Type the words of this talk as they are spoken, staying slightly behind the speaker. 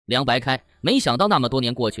梁白开，没想到那么多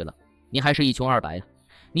年过去了，你还是一穷二白啊！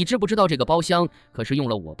你知不知道这个包厢可是用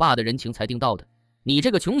了我爸的人情才订到的？你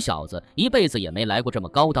这个穷小子一辈子也没来过这么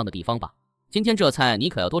高档的地方吧？今天这菜你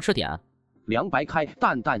可要多吃点啊！梁白开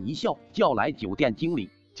淡淡一笑，叫来酒店经理。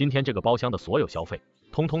今天这个包厢的所有消费，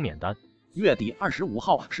通通免单。月底25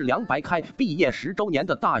号是梁白开毕业10周年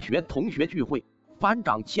的大学同学聚会，班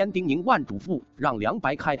长千叮咛万嘱咐，让梁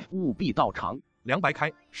白开务必到场。梁白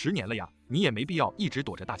开，10年了呀，你也没必要一直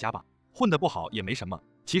躲着大家吧？混得不好也没什么，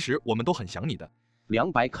其实我们都很想你的。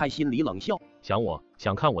梁白开心里冷笑，想我，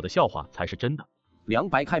想看我的笑话才是真的。梁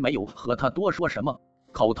白开没有和他多说什么，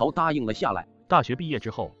口头答应了下来。大学毕业之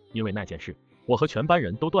后，因为那件事，我和全班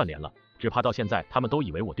人都断联了，只怕到现在他们都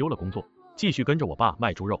以为我丢了工作，继续跟着我爸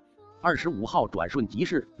卖猪肉。25号转瞬即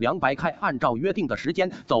逝，梁白开按照约定的时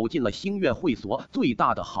间走进了星月会所最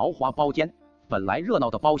大的豪华包间。本来热闹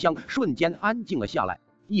的包厢瞬间安静了下来，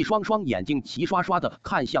一双双眼睛齐刷刷的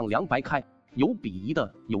看向梁白开，有鄙夷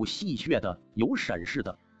的，有戏谑的，有审视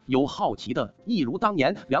的，有好奇的，一如当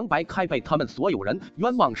年梁白开被他们所有人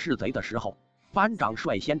冤枉是贼的时候。班长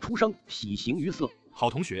率先出声，喜形于色：好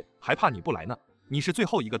同学，还怕你不来呢？你是最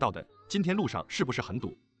后一个到的，今天路上是不是很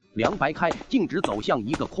堵？梁白开径直走向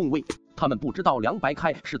一个空位，他们不知道梁白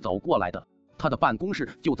开是走过来的，他的办公室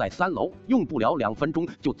就在3楼，用不了2分钟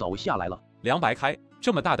就走下来了。梁白开，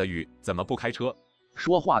这么大的雨怎么不开车？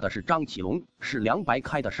说话的是张启龙，是梁白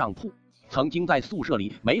开的上铺，曾经在宿舍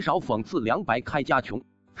里没少讽刺梁白开家穷，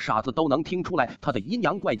傻子都能听出来他的阴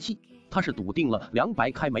阳怪气。他是笃定了梁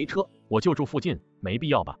白开没车。我就住附近，没必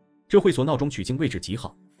要吧？这会所闹中取经位置极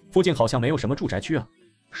好，附近好像没有什么住宅区啊。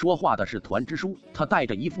说话的是团支书，他戴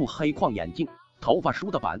着一副黑框眼镜，头发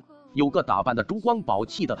梳的板，有个打扮的珠光宝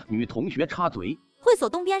气的女同学插嘴：会所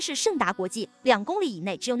东边是盛达国际，2公里以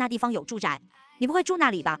内只有那地方有住宅，你不会住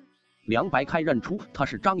那里吧？梁白开认出她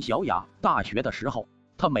是张小雅。大学的时候，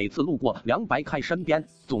他每次路过梁白开身边，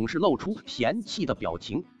总是露出嫌弃的表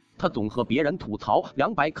情。他总和别人吐槽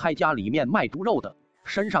梁白开家里面卖猪肉的，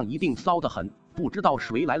身上一定骚得很。不知道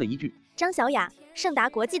谁来了一句：张小雅，盛达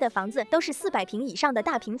国际的房子都是400平以上的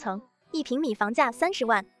大平层，1平米房价30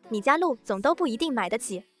万，你家路总都不一定买得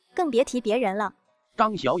起，更别提别人了。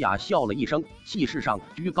张小雅笑了一声，气势上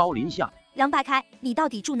居高临下：梁白开，你到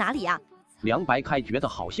底住哪里啊？梁白开觉得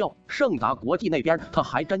好笑，盛达国际那边他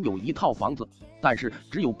还真有一套房子，但是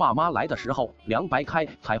只有爸妈来的时候，梁白开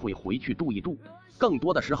才会回去住一住。更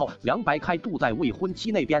多的时候，梁白开住在未婚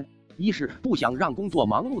妻那边，一是不想让工作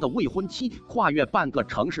忙碌的未婚妻跨越半个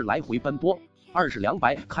城市来回奔波，二是梁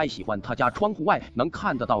白开喜欢他家窗户外能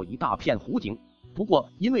看得到一大片湖景。不过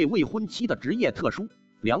因为未婚妻的职业特殊，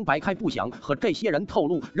梁白开不想和这些人透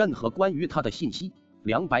露任何关于他的信息。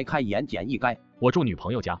梁白开言简意赅：我住女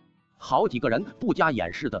朋友家。好几个人不加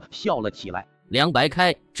掩饰的笑了起来。梁白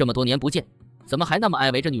开，这么多年不见，怎么还那么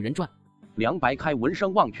爱围着女人转？梁白开闻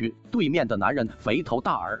声望去，对面的男人肥头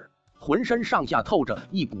大耳，浑身上下透着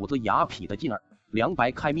一股子雅痞的劲儿。梁白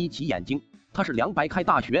开眯起眼睛，他是梁白开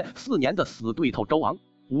大学4年的死对头周昂。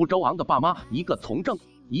周昂的爸妈一个从政，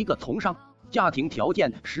一个从商，家庭条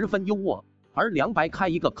件十分优渥，而梁白开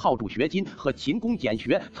一个靠住学金和勤工俭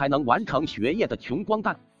学才能完成学业的穷光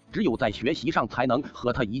蛋，只有在学习上才能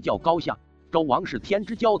和他一较高下。周昂是天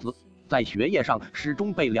之骄子，在学业上始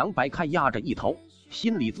终被梁白开压着一头，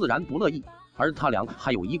心里自然不乐意。而他俩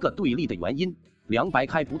还有一个对立的原因。梁白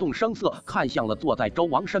开不动声色看向了坐在周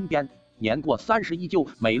昂身边，年过30依旧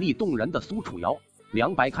美丽动人的苏楚瑶。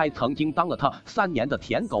梁白开曾经当了他3年的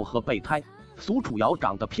舔狗和备胎。苏楚瑶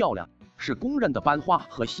长得漂亮，是公认的班花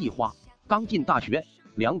和系花。刚进大学，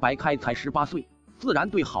梁白开才18岁，自然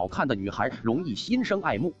对好看的女孩容易心生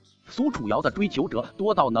爱慕。苏楚瑶的追求者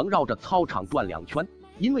多到能绕着操场转2圈。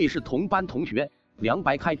因为是同班同学，梁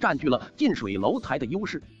白开占据了近水楼台的优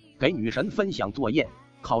势，给女神分享作业，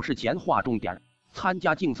考试前划重点，参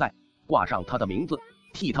加竞赛，挂上她的名字，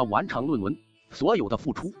替她完成论文。所有的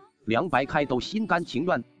付出，梁白开都心甘情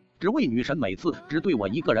愿，只为女神每次只对我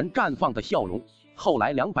一个人绽放的笑容。后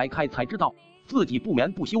来梁白开才知道，自己不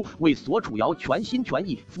眠不休为索楚瑶全心全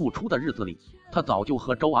意付出的日子里，他早就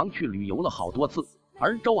和周昂去旅游了好多次，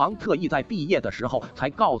而周昂特意在毕业的时候才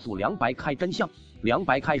告诉梁白开真相。梁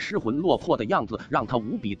白开失魂落魄的样子让他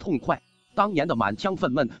无比痛快，当年的满腔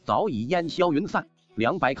愤懑早已烟消云散。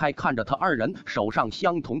梁白开看着他2人手上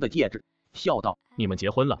相同的戒指，笑道：你们结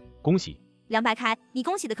婚了，恭喜。梁白开，你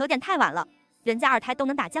恭喜的可有点太晚了，人家2胎都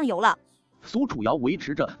能打酱油了。苏楚瑶维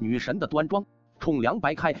持着女神的端庄，冲梁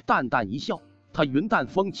白开淡淡一笑，她云淡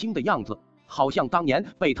风轻的样子，好像当年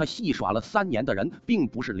被他戏耍了3年的人并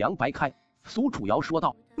不是梁白开。苏楚瑶说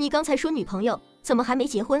道：你刚才说女朋友，怎么还没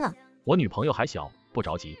结婚啊？我女朋友还小，不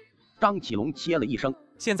着急。张启龙切了一声：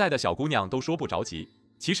现在的小姑娘都说不着急，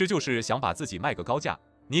其实就是想把自己卖个高价。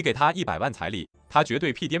你给他100万彩礼，他绝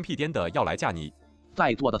对屁颠屁颠的要来嫁你。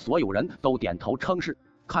在座的所有人都点头称是，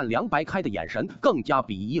看梁白开的眼神更加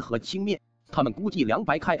鄙夷和轻蔑。他们估计梁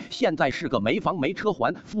白开现在是个没房没车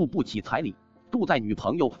还付不起彩礼，住在女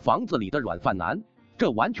朋友房子里的软饭男，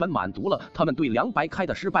这完全满足了他们对梁白开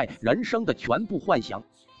的失败人生的全部幻想。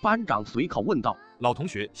班长随口问道：“老同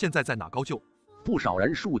学现在在哪高就？”不少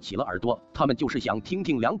人竖起了耳朵，他们就是想听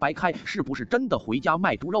听梁白开是不是真的回家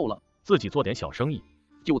卖猪肉了，自己做点小生意。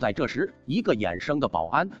就在这时，一个眼生的保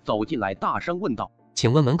安走进来，大声问道：“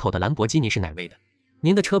请问门口的兰博基尼是哪位的？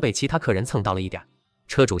您的车被其他客人蹭到了一点，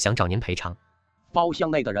车主想找您赔偿。”包厢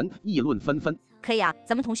内的人议论纷纷。可以啊，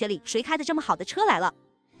咱们同学里谁开的这么好的车来了？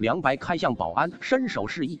梁白开向保安伸手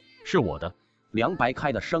示意：“是我的。”梁白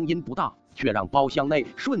开的声音不大，却让包厢内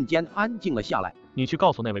瞬间安静了下来。你去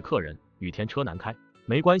告诉那位客人，雨天车难开，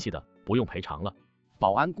没关系的，不用赔偿了。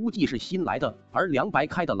保安估计是新来的，而梁白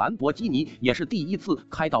开的兰博基尼也是第一次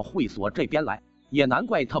开到会所这边来，也难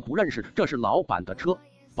怪他不认识这是老板的车。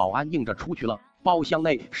保安应着出去了，包厢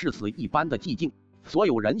内是死一般的寂静，所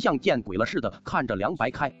有人像见鬼了似的看着梁白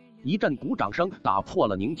开。一阵鼓掌声打破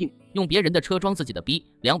了宁静。用别人的车装自己的逼，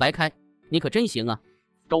梁白开，你可真行啊！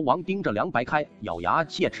周王盯着梁白开，咬牙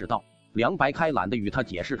切齿道。梁白开懒得与他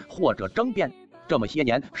解释或者争辩。这么些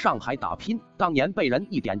年上海打拼，当年被人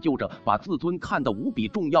一点就着，把自尊看得无比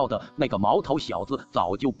重要的那个毛头小子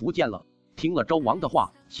早就不见了。听了周王的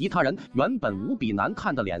话，其他人原本无比难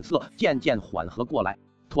看的脸色渐渐缓和过来。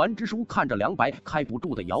团支书看着梁白开不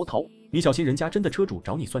住的摇头：“你小心人家真的车主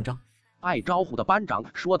找你算账。”爱招呼的班长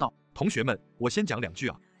说道：“同学们，我先讲2句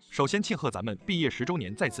啊。首先庆贺咱们毕业10周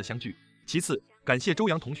年再次相聚，其次感谢周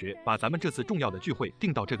阳同学把咱们这次重要的聚会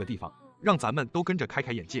定到这个地方，让咱们都跟着开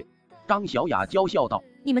开眼界。”张小雅娇笑道：“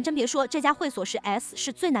你们真别说，这家会所是 S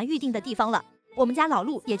是最难预定的地方了。我们家老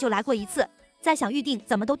陆也就来过一次，再想预定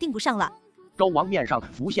怎么都订不上了。”周王面上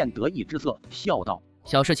浮现得意之色，笑道：“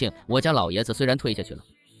小事情，我家老爷子虽然退下去了，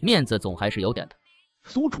面子总还是有点的。”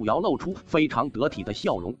苏楚瑶露出非常得体的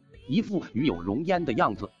笑容，一副与有容焉的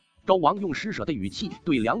样子。周王用施舍的语气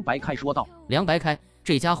对梁白开说道：“梁白开，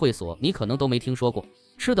这家会所你可能都没听说过，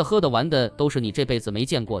吃的喝的玩的都是你这辈子没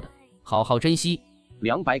见过的，好好珍惜。”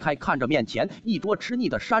梁白开看着面前一桌吃腻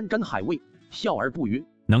的山珍海味，笑而不语。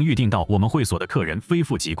能预定到我们会所的客人非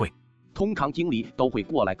富即贵，通常经理都会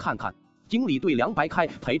过来看看。经理对梁白开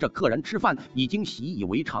陪着客人吃饭已经习以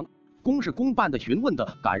为常，公事公办的询问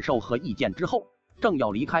的感受和意见之后，正要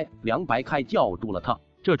离开，梁白开叫住了他：“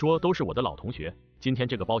这桌都是我的老同学，今天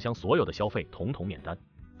这个包厢所有的消费统统免单。”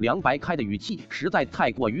梁白开的语气实在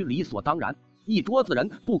太过于理所当然，一桌子人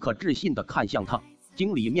不可置信地看向他。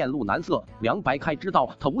经理面露难色，梁白开知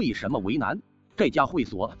道他为什么为难。这家会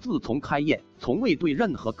所自从开业，从未对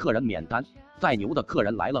任何客人免单，再牛的客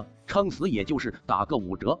人来了，撑死也就是打个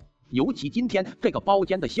5折。尤其今天这个包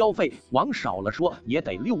间的消费，往少了说也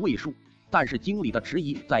得6位数。但是经理的迟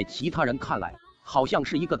疑，在其他人看来，好像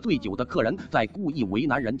是一个醉酒的客人在故意为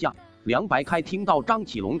难人家。梁白开听到张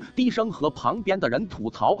启龙低声和旁边的人吐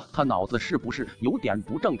槽，他脑子是不是有点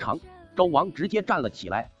不正常？周王直接站了起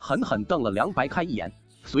来，狠狠瞪了梁白开一眼，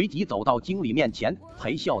随即走到经理面前，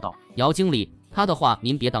陪笑道：“姚经理，他的话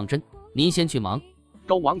您别当真，您先去忙。”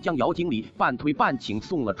周王将姚经理半推半请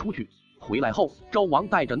送了出去。回来后，周王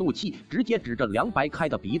带着怒气，直接指着梁白开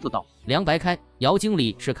的鼻子道：“梁白开，姚经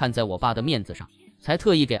理是看在我爸的面子上，才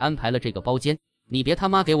特意给安排了这个包间，你别他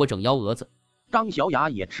妈给我整幺蛾子。”张小雅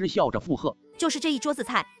也嗤笑着附和：“就是这一桌子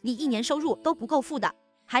菜，你1年收入都不够付的，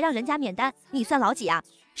还让人家免单，你算老几啊？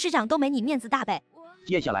市长都没你面子大呗。”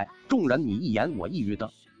接下来，众人你一言我一语的，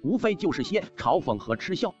无非就是些嘲讽和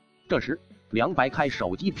嗤笑。这时，梁白开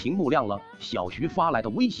手机屏幕亮了，小徐发来的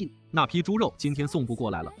微信：“那批猪肉今天送不过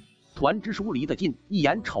来了。”团支书离得近，一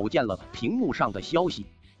眼瞅见了屏幕上的消息，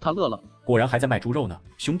他乐了：“果然还在卖猪肉呢，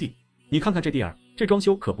兄弟，你看看这地儿，这装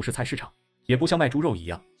修可不是菜市场，也不像卖猪肉一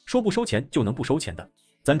样，说不收钱就能不收钱的，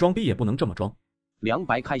咱装逼也不能这么装。”梁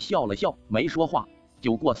白开笑了笑，没说话。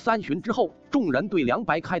酒过3巡之后，众人对梁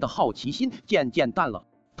白开的好奇心渐渐淡了，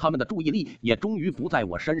他们的注意力也终于不在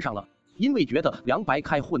我身上了，因为觉得梁白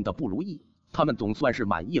开混得不如意，他们总算是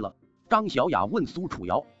满意了。张小雅问苏楚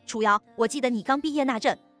瑶：“楚瑶，我记得你刚毕业那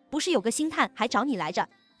阵，不是有个星探还找你来着，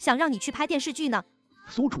想让你去拍电视剧呢？”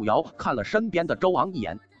苏楚瑶看了身边的周昂一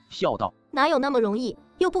眼，笑道：“哪有那么容易，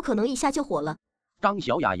又不可能一下就火了。”张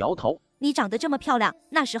小雅摇头：“你长得这么漂亮，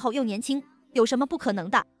那时候又年轻，有什么不可能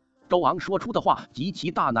的？”周昂说出的话极其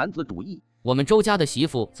大男子主义：“我们周家的媳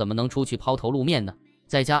妇怎么能出去抛头露面呢？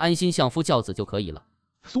在家安心相夫教子就可以了。”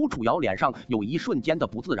苏楚瑶脸上有一瞬间的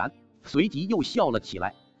不自然，随即又笑了起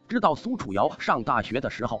来。知道苏楚瑶上大学的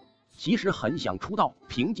时候，其实很想出道，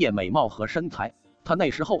凭借美貌和身材他那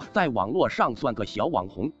时候在网络上算个小网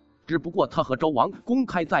红，只不过他和周王公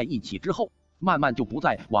开在一起之后，慢慢就不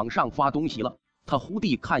在网上发东西了。他忽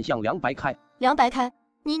地看向梁白开，梁白开，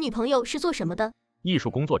你女朋友是做什么的？艺术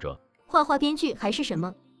工作者，画画编剧还是什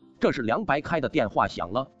么？这时梁白开的电话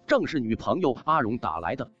响了，正是女朋友阿荣打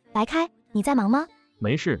来的。白开，你在忙吗？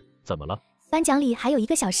没事，怎么了？颁奖礼还有1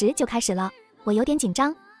个小时就开始了，我有点紧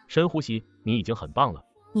张。深呼吸，你已经很棒了。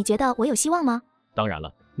你觉得我有希望吗？当然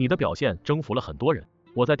了，你的表现征服了很多人。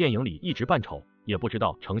我在电影里一直扮丑，也不知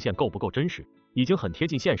道呈现够不够真实，已经很贴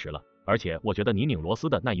近现实了。而且我觉得你拧螺丝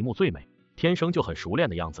的那一幕最美，天生就很熟练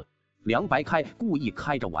的样子。梁白开故意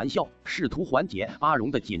开着玩笑，试图缓解阿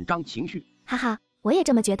荣的紧张情绪。哈哈，我也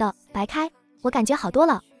这么觉得，白开，我感觉好多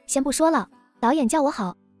了。先不说了，导演叫我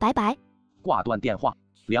好，拜拜。挂断电话，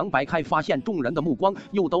梁白开发现众人的目光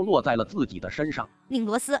又都落在了自己的身上。拧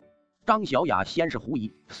螺丝。张小雅先是狐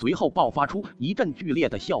疑，随后爆发出一阵剧烈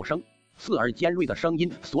的笑声，刺耳尖锐的声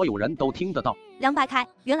音，所有人都听得到。梁白开，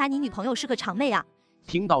原来你女朋友是个场妹啊！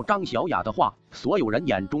听到张小雅的话，所有人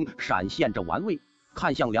眼中闪现着玩味，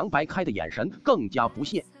看向梁白开的眼神更加不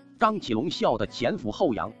屑。张启龙笑得前俯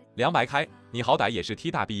后仰。梁白开，你好歹也是 T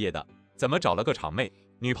大毕业的，怎么找了个场妹？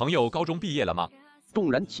女朋友高中毕业了吗？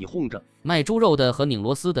众人起哄着。卖猪肉的和拧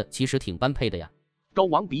螺丝的其实挺般配的呀。周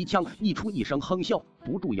王鼻腔溢出一声哼笑，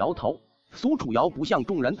不住摇头。苏楚瑶不像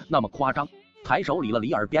众人那么夸张，抬手理了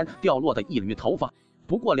理耳边掉落的一缕头发。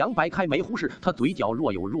不过梁白开没忽视他嘴角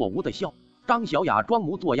若有若无的笑。张小雅装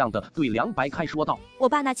模作样的对梁白开说道：“我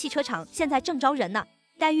爸那汽车厂现在正招人呢，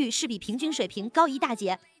待遇是比平均水平高一大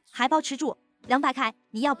截，还包吃住。梁白开，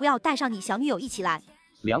你要不要带上你小女友一起来？”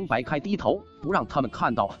梁白开低头，不让他们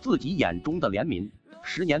看到自己眼中的怜悯。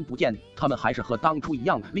10年不见，他们还是和当初一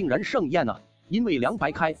样令人盛宴啊！因为梁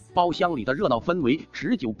白开，包厢里的热闹氛围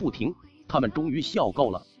持久不停。他们终于笑够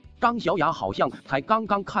了。张小雅好像才刚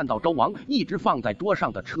刚看到周王一直放在桌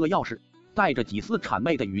上的车钥匙，带着几丝谄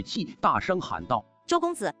媚的语气大声喊道：“周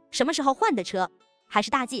公子，什么时候换的车？还是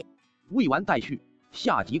大 G？” 未完待续，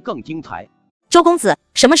下集更精彩。周公子，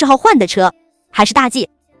什么时候换的车？还是大 G？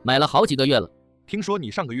 买了好几个月了。听说你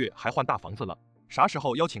上个月还换大房子了，啥时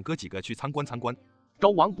候邀请哥几个去参观参观？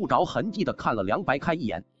周王不着痕迹地看了梁白开一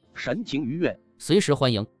眼，神情愉悦，随时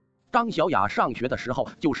欢迎。张小雅上学的时候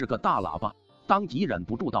就是个大喇叭，当即忍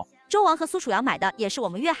不住道：“周王和苏楚瑶买的也是我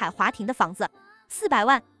们粤海华庭的房子，400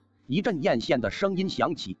万。”一阵艳羡的声音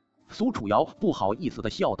响起，苏楚瑶不好意思地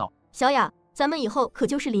笑道：“小雅，咱们以后可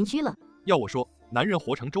就是邻居了。”要我说，男人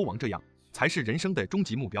活成周王这样，才是人生的终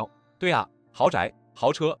极目标。对啊，豪宅、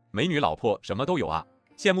豪车、美女老婆什么都有啊，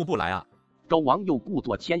羡慕不来啊。周王又故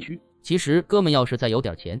作谦虚：“其实哥们要是再有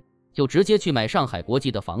点钱，就直接去买上海国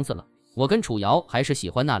际的房子了。我跟楚瑶还是喜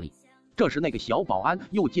欢那里。”这时那个小保安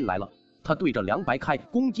又进来了，他对着梁白开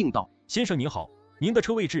恭敬道：“先生您好，您的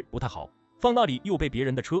车位置不太好，放那里又被别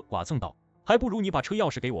人的车剐蹭到，还不如你把车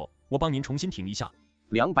钥匙给我，我帮您重新停一下。”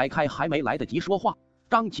梁白开还没来得及说话，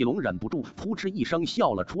张启龙忍不住扑哧一声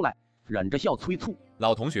笑了出来，忍着笑催促：“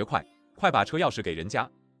老同学快把车钥匙给人家！”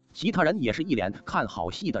其他人也是一脸看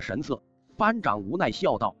好戏的神色。班长无奈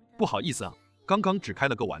笑道：“不好意思啊，刚刚只开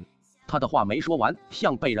了个玩。”他的话没说完，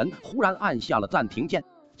像被人忽然按下了暂停键，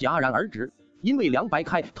戛然而止。因为梁白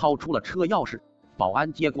开掏出了车钥匙，保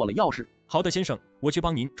安接过了钥匙：“好的，先生，我去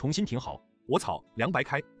帮您重新停好。”我操，梁白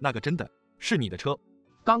开，那个真的是你的车？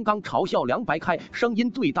刚刚嘲笑梁白开声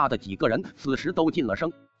音最大的几个人，此时都噤了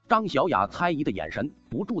声。张小雅猜疑的眼神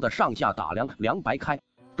不住的上下打量梁白开。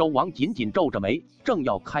周王紧紧皱着眉，正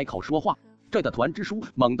要开口说话，这的团支书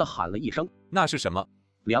猛地喊了一声：“那是什么？”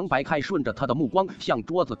梁白开顺着他的目光向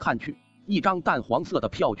桌子看去，一张淡黄色的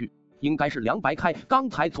票据，应该是梁白开刚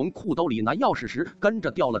才从裤兜里拿钥匙时跟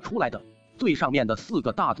着掉了出来的。最上面的4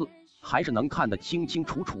个大字还是能看得清清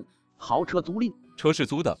楚楚：豪车租赁。车是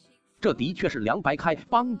租的，这的确是梁白开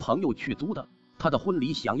帮朋友去租的。他的婚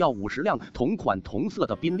礼想要50辆同款同色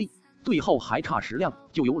的宾利，最后还差10辆，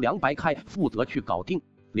就由梁白开负责去搞定。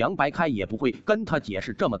梁白开也不会跟他解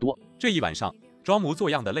释这么多。这一晚上装模作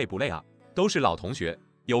样的累不累啊？都是老同学，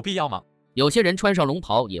有必要吗？有些人穿上龙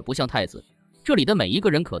袍也不像太子。这里的每一个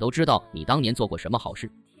人可都知道你当年做过什么好事。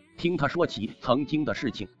听他说起曾经的事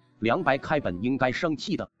情，梁白开本应该生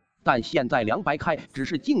气的，但现在梁白开只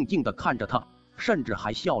是静静地看着他，甚至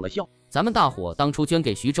还笑了笑。咱们大伙当初捐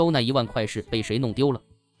给徐州那1万块是被谁弄丢了？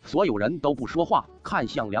所有人都不说话，看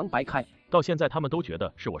向梁白开。到现在他们都觉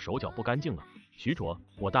得是我手脚不干净了。徐卓，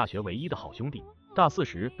我大学唯一的好兄弟，大4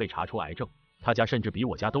时被查出癌症，他家甚至比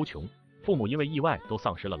我家都穷，父母因为意外都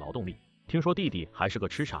丧失了劳动力。听说弟弟还是个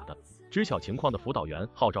痴傻的，知晓情况的辅导员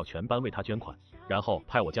号召全班为他捐款，然后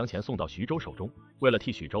派我将钱送到徐州手中。为了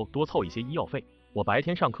替徐州多凑一些医药费，我白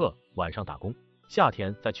天上课，晚上打工，夏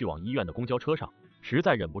天再去往医院的公交车上实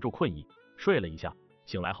在忍不住困意，睡了一下。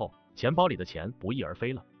醒来后，钱包里的钱不翼而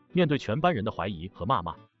飞了。面对全班人的怀疑和谩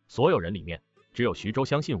骂，所有人里面只有徐州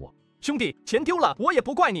相信我。兄弟，钱丢了我也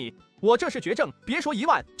不怪你，我这是绝症，别说1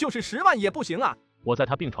万，就是10万也不行啊！我在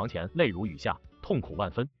他病床前泪如雨下，痛苦万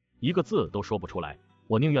分，一个字都说不出来。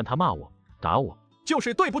我宁愿他骂我、打我，就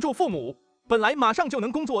是对不住父母。本来马上就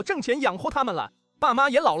能工作挣钱养活他们了，爸妈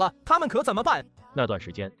也老了，他们可怎么办？那段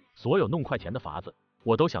时间，所有弄快钱的法子，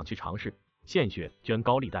我都想去尝试，献血、捐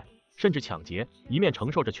高利贷，甚至抢劫，一面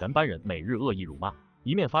承受着全班人每日恶意辱骂，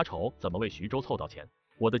一面发愁怎么为徐州凑到钱。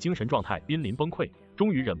我的精神状态濒临崩溃，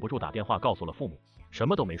终于忍不住打电话告诉了父母，什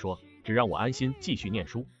么都没说，只让我安心继续念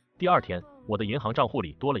书。第二天，我的银行账户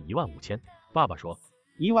里多了15000。爸爸说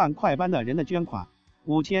，1万快班的人的捐款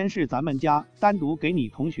，5000是咱们家单独给你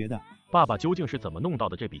同学的。爸爸究竟是怎么弄到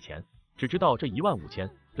的这笔钱？只知道这15000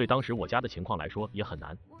对当时我家的情况来说也很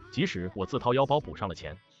难，即使我自掏腰包补上了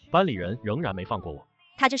钱，班里人仍然没放过我。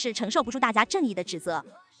他这是承受不住大家正义的指责，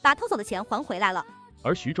把偷走的钱还回来了。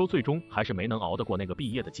而徐州最终还是没能熬得过那个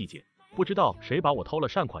毕业的季节，不知道谁把我偷了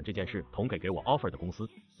善款这件事捅给我 offer 的公司，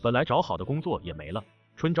本来找好的工作也没了，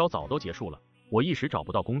春招早都结束了，我一时找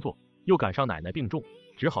不到工作，又赶上奶奶病重，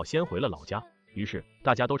只好先回了老家。于是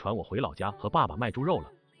大家都传我回老家和爸爸卖猪肉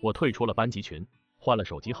了，我退出了班级群，换了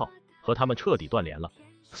手机号，和他们彻底断联了。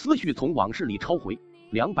思绪从往事里抽回，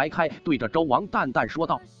梁白开对着周王淡淡说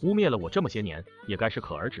道：“污蔑了我这么些年，也该适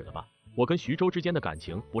可而止了吧？我跟徐州之间的感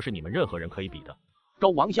情不是你们任何人可以比的。”周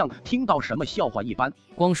王像听到什么笑话一般，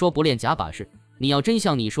光说不练假把式，你要真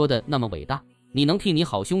像你说的那么伟大，你能替你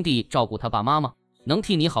好兄弟照顾他爸妈吗？能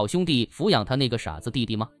替你好兄弟抚养他那个傻子弟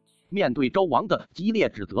弟吗？面对周王的激烈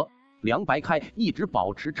指责，梁白开一直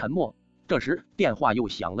保持沉默。这时电话又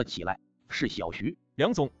响了起来，是小徐。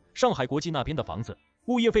梁总，上海国际那边的房子，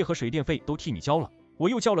物业费和水电费都替你交了，我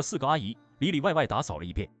又叫了4个阿姨，里里外外打扫了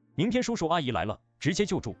一遍，明天叔叔阿姨来了，直接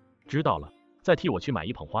就住。知道了，再替我去买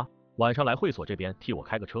一捧花，晚上来会所这边替我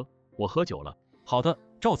开个车，我喝酒了。好的，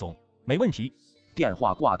赵总，没问题。电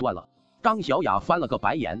话挂断了，张小雅翻了个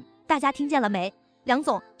白眼。大家听见了没？梁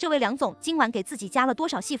总，这位梁总今晚给自己加了多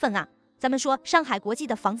少戏份啊？咱们说上海国际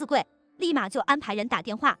的房子贵，立马就安排人打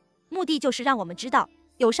电话，目的就是让我们知道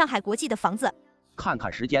有上海国际的房子。看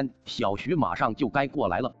看时间，小徐马上就该过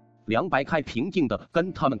来了。梁白开平静地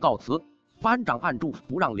跟他们告辞，班长按住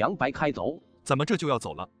不让梁白开走。怎么这就要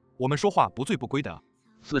走了？我们说话不醉不归的啊。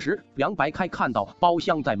此时梁白开看到包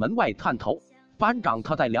厢在门外探头，班长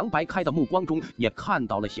他在梁白开的目光中也看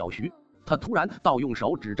到了小徐，他突然倒用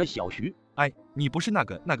手指着小徐：“哎，你不是那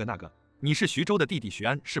个，你是徐州的弟弟徐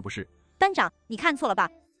安是不是？”班长，你看错了吧？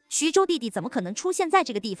徐州弟弟怎么可能出现在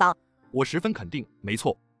这个地方？我十分肯定，没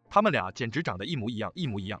错，他们俩简直长得一模一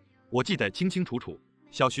样，我记得清清楚楚。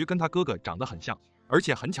小徐跟他哥哥长得很像，而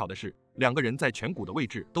且很巧的是，两个人在颧骨的位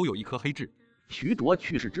置都有一颗黑痣。徐卓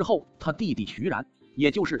去世之后，他弟弟徐然，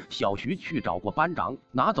也就是小徐去找过班长，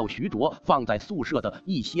拿走徐卓放在宿舍的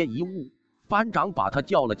一些遗物。班长把他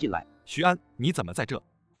叫了进来：“徐安，你怎么在这？”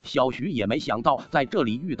小徐也没想到在这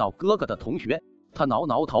里遇到哥哥的同学，他挠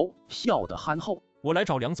挠头，笑得憨厚：“我来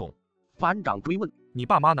找梁总。”班长追问：“你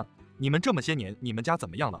爸妈呢？你们这么些年，你们家怎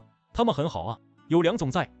么样了？”他们很好啊，有梁总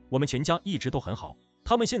在，我们全家一直都很好。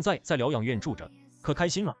他们现在在疗养院住着，可开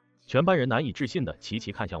心了。全班人难以置信的齐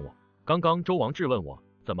齐看向我。刚刚周王质问我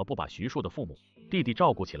怎么不把徐庶的父母、弟弟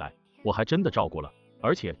照顾起来，我还真的照顾了，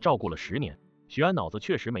而且照顾了10年。徐安脑子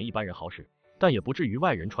确实没一般人好使，但也不至于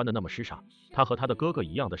外人穿的那么失傻。他和他的哥哥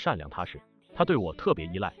一样的善良踏实，他对我特别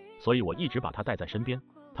依赖，所以我一直把他带在身边。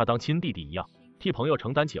他当亲弟弟一样，替朋友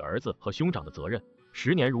承担起儿子和兄长的责任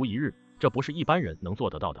，10年如一日，这不是一般人能做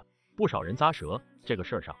得到的。不少人咂舌，这个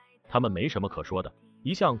事儿上他们没什么可说的。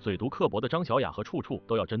一向嘴毒刻薄的张小雅和处处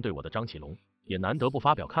都要针对我的张启龙，也难得不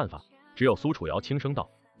发表看法。只有苏楚瑶轻声道：“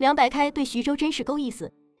梁白开对徐州真是够意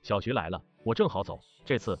思。”小徐来了，我正好走，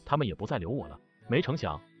这次他们也不再留我了。没成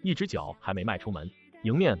想，一只脚还没迈出门，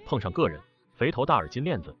迎面碰上个人，肥头大耳金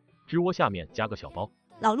链子，织窝下面加个小包。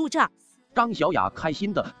老陆这儿。张小雅开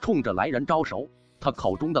心地冲着来人招手，她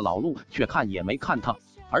口中的老陆却看也没看他，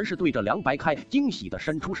而是对着梁白开惊喜地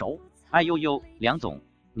伸出手：“哎呦呦，梁总，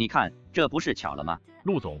你看这不是巧了吗？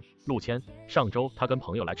陆总，陆谦，上周他跟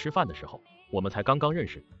朋友来吃饭的时候，我们才刚刚认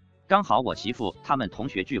识，刚好我媳妇他们同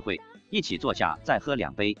学聚会，一起坐下再喝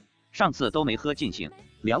2杯，上次都没喝尽兴。”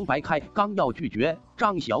梁白开刚要拒绝，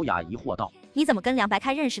张小雅疑惑道：“你怎么跟梁白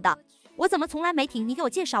开认识的？我怎么从来没听你给我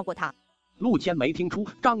介绍过他？”陆谦没听出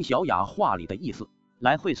张小雅话里的意思：“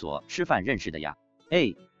来会所吃饭认识的呀。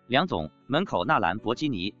哎，梁总，门口那兰博基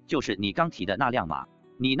尼就是你刚提的那辆马。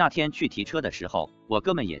你那天去提车的时候，我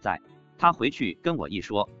哥们也在，他回去跟我一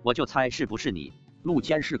说，我就猜是不是你。”陆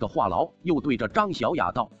谦是个话痨，又对着张小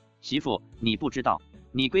雅道：“媳妇，你不知道，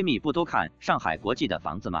你闺蜜不都看上海国际的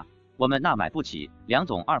房子吗？我们那买不起。梁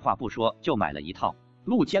总二话不说就买了一套。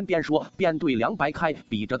陆谦边说边对梁白开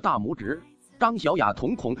比着大拇指，张小雅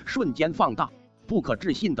瞳孔瞬间放大，不可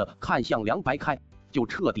置信的看向梁白开，就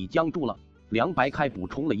彻底僵住了。梁白开补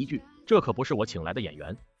充了一句：“这可不是我请来的演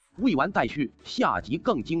员。”未完待续，下集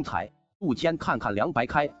更精彩。陆谦看看梁白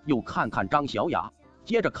开，又看看张小雅，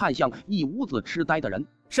接着看向一屋子痴呆的人。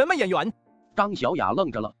什么演员？张小雅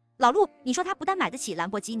愣着了。老陆，你说他不但买得起兰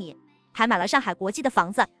博基尼，还买了上海国际的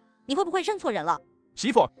房子，你会不会认错人了？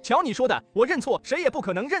媳妇，瞧你说的，我认错，谁也不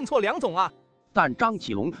可能认错梁总啊。但张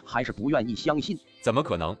启龙还是不愿意相信。怎么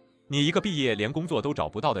可能？你一个毕业连工作都找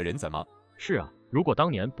不到的人，怎么？是啊，如果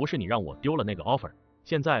当年不是你让我丢了那个 offer，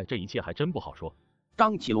 现在这一切还真不好说。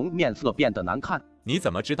张启龙面色变得难看。你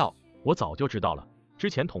怎么知道？我早就知道了，之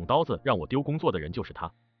前捅刀子让我丢工作的人就是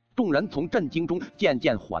他。众人从震惊中渐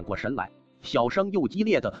渐缓过神来，小声又激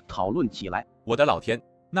烈的讨论起来。我的老天，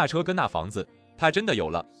那车跟那房子，他真的有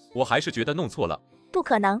了，我还是觉得弄错了。不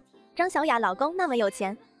可能，张小雅老公那么有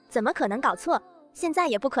钱，怎么可能搞错？现在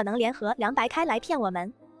也不可能联合梁白开来骗我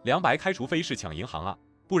们。梁白开除非是抢银行啊，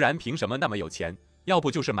不然凭什么那么有钱？要不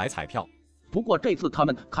就是买彩票。不过这次他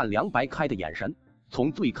们看梁白开的眼神，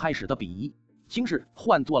从最开始的鄙夷、轻视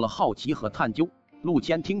换作了好奇和探究。陆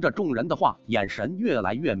谦听着众人的话，眼神越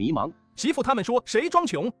来越迷茫。媳妇他们说谁装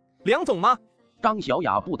穷？梁总吗？张小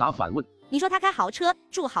雅不答反问。你说他开豪车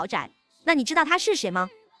住豪宅，那你知道他是谁吗？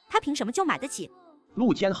他凭什么就买得起？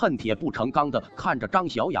陆谦恨铁不成钢的看着张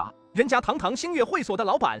小雅，人家堂堂星月会所的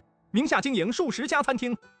老板，名下经营数十家餐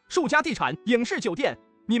厅、数家地产、影视酒店，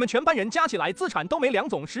你们全班人加起来资产都没梁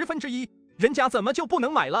总1/10，人家怎么就不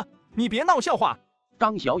能买了？你别闹笑话！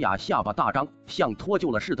张小雅下巴大张，像脱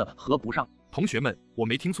臼了似的合不上。同学们，我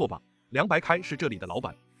没听错吧？梁白开是这里的老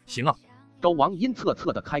板。行啊。周王阴恻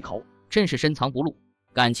恻的开口，真是深藏不露，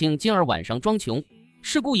感情今儿晚上装穷，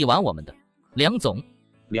是故意玩我们的。梁总。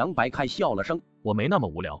梁白开笑了声，我没那么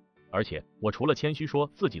无聊，而且我除了谦虚说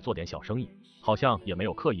自己做点小生意，好像也没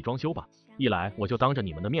有刻意装修吧。一来我就当着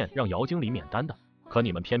你们的面让姚经理免单的，可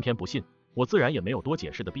你们偏偏不信，我自然也没有多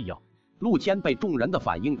解释的必要。陆谦被众人的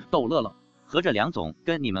反应逗乐了，合着梁总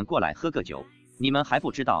跟你们过来喝个酒，你们还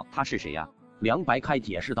不知道他是谁呀？梁白开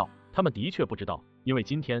解释道，他们的确不知道，因为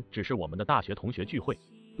今天只是我们的大学同学聚会。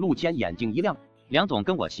陆谦眼睛一亮，梁总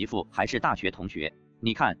跟我媳妇还是大学同学，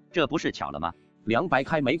你看这不是巧了吗？梁白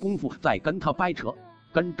开没工夫再跟他掰扯，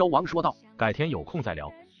跟周王说道，改天有空再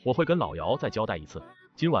聊，我会跟老姚再交代一次，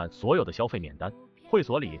今晚所有的消费免单，会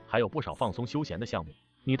所里还有不少放松休闲的项目，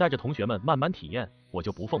你带着同学们慢慢体验，我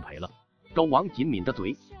就不奉陪了。周王紧抿着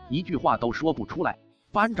嘴，一句话都说不出来。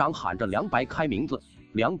班长喊着梁白开名字，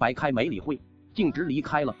梁白开没理会，径直离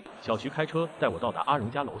开了。小徐开车带我到达阿荣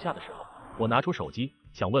家楼下的时候，我拿出手机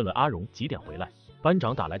想问问阿荣几点回来，班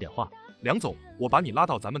长打来电话，梁总，我把你拉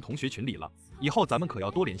到咱们同学群里了，以后咱们可要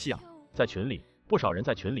多联系啊。在群里，不少人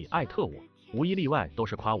在群里艾特我，无一例外都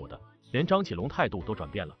是夸我的，连张启龙态度都转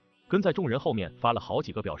变了，跟在众人后面发了好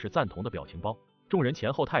几个表示赞同的表情包，众人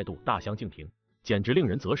前后态度大相径庭，简直令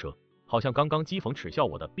人啧舌。好像刚刚讥讽耻笑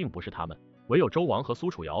我的并不是他们，唯有周王和苏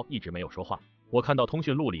楚瑶一直没有说话。我看到通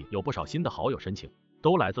讯录里有不少新的好友申请，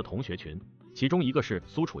都来自同学群，其中一个是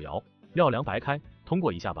苏楚瑶，廖梁白开，通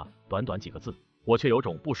过一下吧。短短几个字，我却有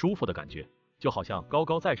种不舒服的感觉，就好像高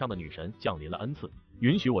高在上的女神降临了恩赐，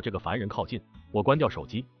允许我这个凡人靠近。我关掉手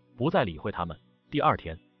机，不再理会他们。第二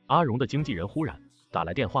天，阿荣的经纪人忽然打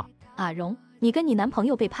来电话，阿荣，你跟你男朋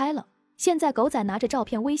友被拍了，现在狗仔拿着照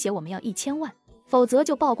片威胁我们要1000万，否则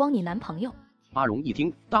就曝光你男朋友。阿荣一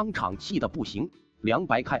听，当场气得不行。梁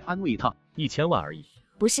白开安慰他：1000万而已，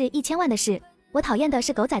不是1000万的事，我讨厌的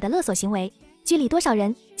是狗仔的勒索行为，剧里多少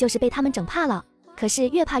人就是被他们整怕了，可是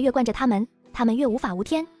越怕越惯着他们，他们越无法无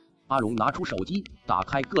天。阿荣拿出手机，打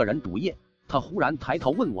开个人主页，他忽然抬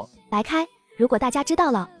头问我：白开，如果大家知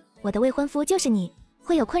道了我的未婚夫就是你，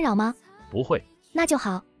会有困扰吗？不会。那就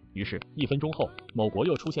好。于是1分钟后，某国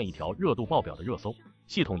又出现一条热度爆表的热搜，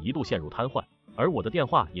系统一度陷入瘫痪，而我的电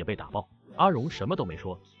话也被打爆。阿荣什么都没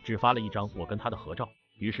说，只发了一张我跟他的合照。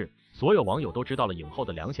于是所有网友都知道了影后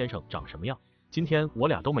的梁先生长什么样。今天我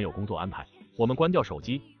俩都没有工作安排，我们关掉手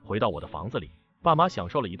机，回到我的房子里，爸妈享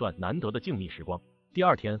受了一段难得的静谧时光。第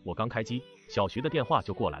二天我刚开机，小徐的电话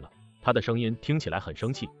就过来了，他的声音听起来很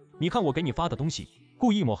生气。你看我给你发的东西，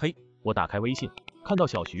故意抹黑。我打开微信，看到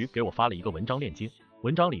小徐给我发了一个文章链接，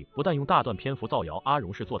文章里不但用大段篇幅造谣阿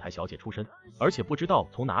荣是坐台小姐出身，而且不知道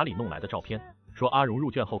从哪里弄来的照片，说阿荣入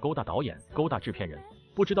圈后勾搭导演，勾搭制片人，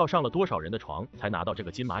不知道上了多少人的床才拿到这个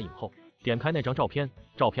金马影后。点开那张照片，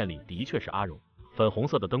照片里的确是阿荣，粉红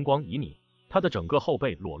色的灯光旖旎，她的整个后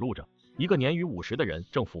背裸露着，一个年逾50的人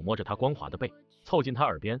正抚摸着她光滑的背，凑近她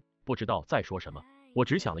耳边不知道在说什么。我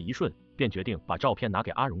只想了一瞬，便决定把照片拿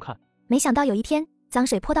给阿荣看。没想到有一天，脏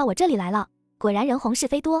水泼到我这里来了。果然人红是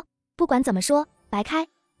非多。不管怎么说，白开，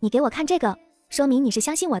你给我看这个，说明你是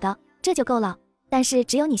相信我的，这就够了。但是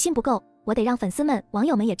只有你信不够，我得让粉丝们、网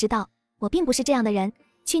友们也知道，我并不是这样的人。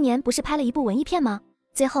去年不是拍了一部文艺片吗？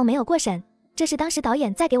最后没有过审，这是当时导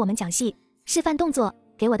演在给我们讲戏，示范动作，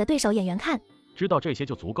给我的对手演员看。知道这些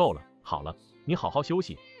就足够了。好了，你好好休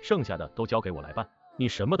息，剩下的都交给我来办，你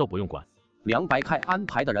什么都不用管。梁白开安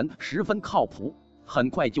排的人十分靠谱，很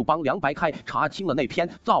快就帮梁白开查清了那篇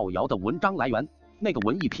造谣的文章来源。那个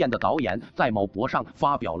文艺片的导演在某博上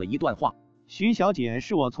发表了一段话：徐小姐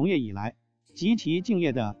是我从业以来极其敬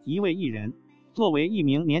业的一位艺人，作为一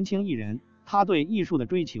名年轻艺人，她对艺术的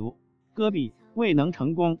追求戈壁，未能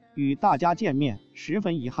成功与大家见面，十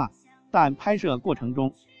分遗憾。但拍摄过程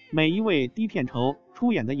中，每一位低片酬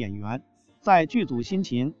出演的演员，在剧组辛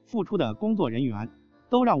勤付出的工作人员，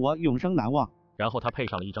都让我永生难忘。然后他配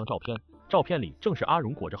上了一张照片，照片里正是阿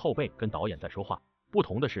荣裹着后背跟导演在说话。不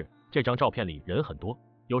同的是，这张照片里人很多，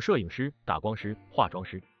有摄影师、打光师、化妆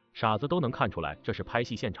师，傻子都能看出来这是拍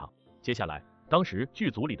戏现场。接下来，当时剧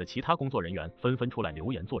组里的其他工作人员纷纷出来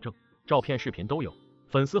留言作证，照片、视频都有。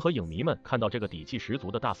粉丝和影迷们看到这个底气十足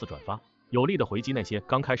的大肆转发，有力的回击那些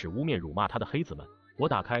刚开始污蔑辱骂他的黑子们。我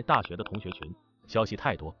打开大学的同学群，消息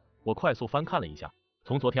太多，我快速翻看了一下。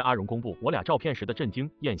从昨天阿荣公布我俩照片时的震惊、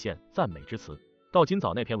艳羡、赞美之词，到今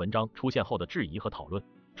早那篇文章出现后的质疑和讨论，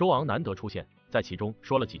周昂难得出现，在其中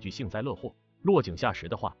说了几句幸灾乐祸、落井下石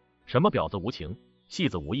的话，什么婊子无情、戏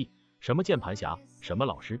子无义，什么键盘侠，什么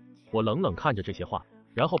老师。我冷冷看着这些话，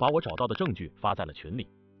然后把我找到的证据发在了群里，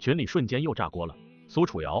群里瞬间又炸锅了。苏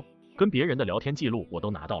楚瑶跟别人的聊天记录我都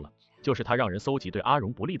拿到了，就是他让人搜集对阿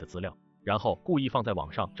荣不利的资料，然后故意放在网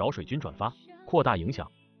上找水军转发，扩大影响。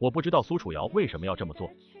我不知道苏楚瑶为什么要这么做，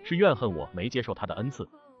是怨恨我没接受他的恩赐，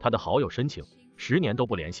他的好友申请10年都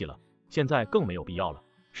不联系了，现在更没有必要了，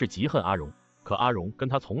是极恨阿荣。可阿荣跟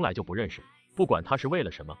他从来就不认识，不管他是为了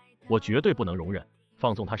什么，我绝对不能容忍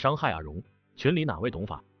放纵他伤害阿荣。群里哪位懂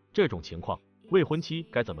法？这种情况未婚妻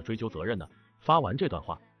该怎么追究责任呢？发完这段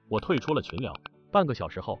话，我退出了群聊。半个小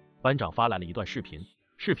时后，班长发来了一段视频，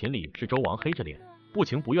视频里是周王黑着脸，不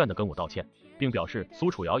情不愿地跟我道歉，并表示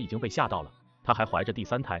苏楚瑶已经被吓到了，她还怀着第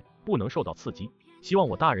3胎，不能受到刺激，希望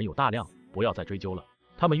我大人有大量，不要再追究了。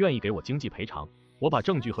他们愿意给我经济赔偿。我把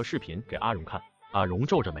证据和视频给阿荣看，阿荣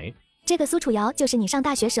皱着眉，这个苏楚瑶就是你上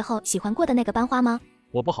大学时候喜欢过的那个班花吗？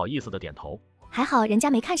我不好意思的点头。还好人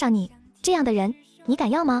家没看上你，这样的人你敢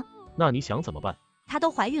要吗？那你想怎么办？她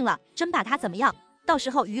都怀孕了，真把她怎么样？到时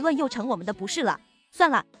候舆论又成我们的不是了。算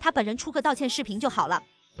了，她本人出个道歉视频就好了。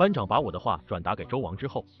班长把我的话转达给周王之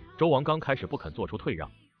后，周王刚开始不肯做出退让，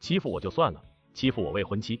欺负我就算了，欺负我未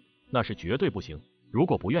婚妻那是绝对不行。如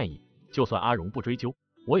果不愿意，就算阿荣不追究，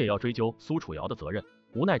我也要追究苏楚瑶的责任。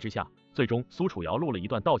无奈之下，最终苏楚瑶录了一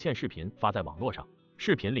段道歉视频发在网络上。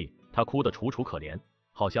视频里她哭得楚楚可怜，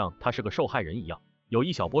好像她是个受害人一样。有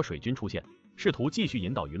一小波水军出现，试图继续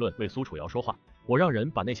引导舆论为苏楚瑶说话。我让人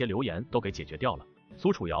把那些留言都给解决掉了。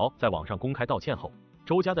苏楚瑶在网上公开道歉后，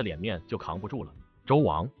周家的脸面就扛不住了。周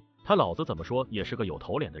王，他老子怎么说也是个有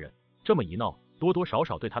头脸的人，这么一闹，多多少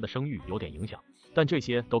少对他的声誉有点影响，但这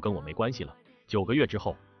些都跟我没关系了。9个月之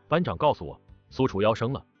后，班长告诉我，苏楚瑶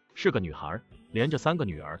生了，是个女孩，连着3个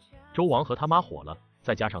女儿。周王和他妈火了，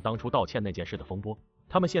再加上当初道歉那件事的风波，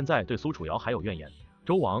他们现在对苏楚瑶还有怨言。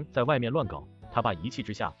周王在外面乱搞，他爸一气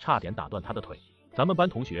之下差点打断他的腿。咱们班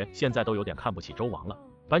同学现在都有点看不起周王了。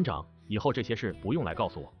班长，以后这些事不用来告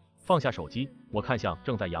诉我。放下手机，我看向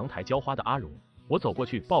正在阳台浇花的阿荣，我走过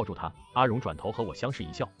去抱住他。阿荣转头和我相视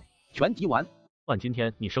一笑。全集完。今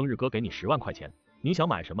天你生日，哥给你10万块钱，你想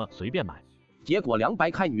买什么随便买。结果梁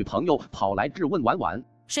白开女朋友跑来质问婉婉，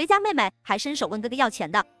谁家妹妹还伸手问哥哥要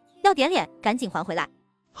钱的，要点脸，赶紧还回来。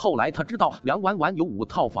后来他知道梁婉婉有5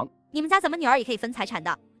套房，你们家怎么女儿也可以分财产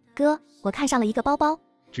的？哥，我看上了一个包包，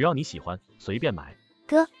只要你喜欢，随便买。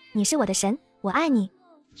哥，你是我的神，我爱你。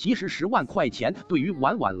其实10万块钱对于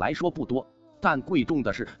婉婉来说不多，但贵重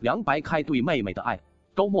的是梁白开对妹妹的爱。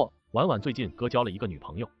周末，婉婉最近哥交了一个女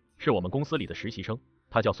朋友，是我们公司里的实习生，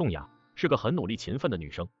她叫宋雅，是个很努力勤奋的女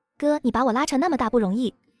生。哥，你把我拉扯那么大不容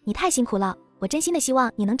易，你太辛苦了，我真心的希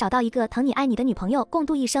望你能找到一个疼你爱你的女朋友共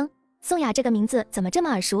度一生。宋雅这个名字怎么这么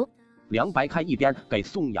耳熟？梁白开一边给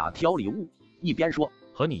宋雅挑礼物，一边说，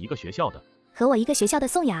和你一个学校的。和我一个学校的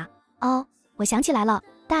宋雅？哦，我想起来了，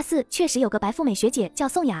大4确实有个白富美学姐叫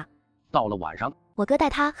宋雅。到了晚上，我哥带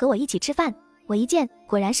她和我一起吃饭，我一见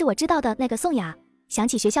果然是我知道的那个宋雅。想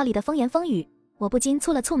起学校里的风言风语，我不禁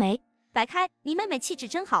蹙了蹙眉。白开，你妹妹气质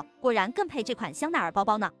真好，果然更配这款香奈儿包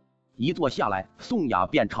包呢。一坐下来，宋雅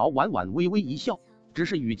便朝婉婉微微一笑，只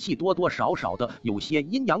是语气多多少少的有些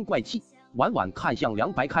阴阳怪气。婉婉看向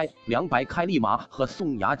梁白开，梁白开立马和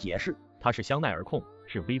宋雅解释，他是香奈儿控，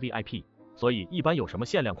是 VVIP， 所以一般有什么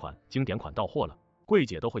限量款、经典款到货了，柜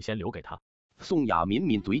姐都会先留给他。宋雅抿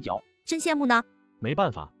抿嘴角，真羡慕呢。没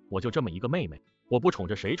办法，我就这么一个妹妹，我不宠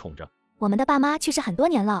着谁宠着？我们的爸妈去世很多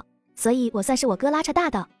年了，所以我算是我哥拉扯大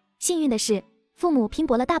的。幸运的是，父母拼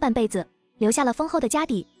搏了大半辈子，留下了丰厚的家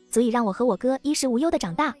底，足以让我和我哥衣食无忧的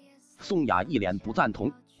长大。宋雅一脸不赞同。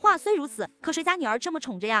话虽如此，可谁家女儿这么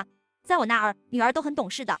宠着呀？在我那儿，女儿都很懂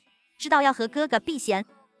事的，知道要和哥哥避嫌，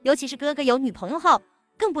尤其是哥哥有女朋友后，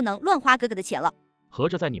更不能乱花哥哥的钱了。合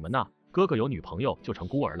着在你们那，哥哥有女朋友就成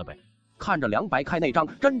孤儿了呗？看着梁白开那张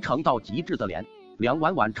真诚到极致的脸，梁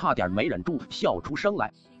婉婉差点没忍住笑出声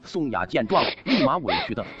来。宋雅见状，立马委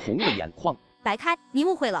屈的红了眼眶。白开，你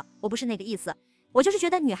误会了，我不是那个意思，我就是觉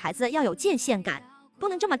得女孩子要有界限感，不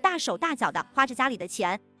能这么大手大脚的花着家里的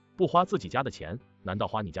钱。不花自己家的钱，难道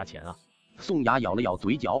花你家钱啊？宋雅咬了咬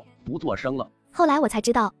嘴角，不作声了。后来我才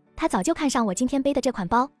知道，他早就看上我今天背的这款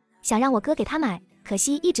包，想让我哥给他买，可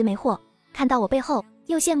惜一直没货。看到我背后，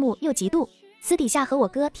又羡慕又嫉妒，私底下和我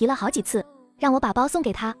哥提了好几次，让我把包送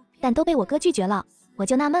给他，但都被我哥拒绝了。我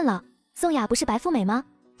就纳闷了，宋雅不是白富美吗？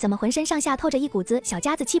怎么浑身上下透着一股子小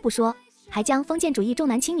家子气不说，还将封建主义重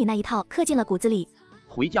男轻女那一套刻进了骨子里。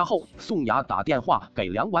回家后，宋雅打电话给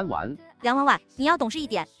梁婉婉。梁婉婉，你要懂事一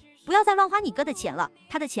点，不要再乱花你哥的钱了，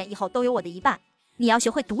他的钱以后都有我的一半。你要学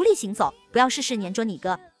会独立行走，不要事事黏着你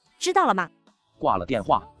哥，知道了吗？挂了电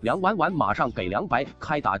话，梁婉婉马上给梁白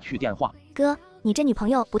开打去电话。哥，你这女朋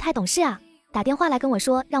友不太懂事啊，打电话来跟我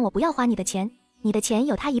说让我不要花你的钱，你的钱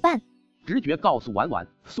有她一半。直觉告诉婉婉，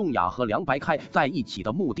宋雅和梁白开在一起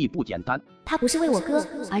的目的不简单。他不是为我哥，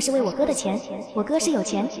而是为我哥的钱。我哥是有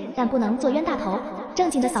钱，但不能做冤大头。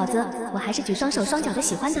正经的嫂子，我还是举双手双脚的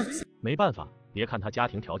喜欢的。没办法，别看他家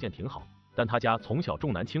庭条件挺好，但他家从小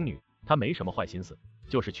重男轻女，他没什么坏心思，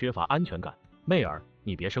就是缺乏安全感。妹儿，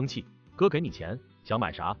你别生气，哥给你钱，想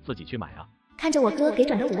买啥自己去买啊。看着我哥给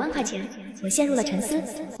转的5万块钱，我陷入了沉思。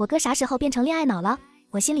我哥啥时候变成恋爱脑了？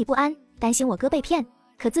我心里不安，担心我哥被骗。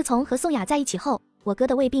可自从和宋雅在一起后，我哥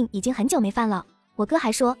的胃病已经很久没犯了。我哥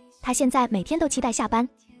还说，他现在每天都期待下班，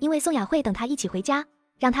因为宋雅会等他一起回家，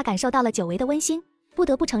让他感受到了久违的温馨。不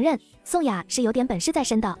得不承认，宋雅是有点本事在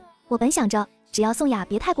身的。我本想着，只要宋雅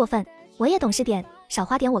别太过分，我也懂事点，少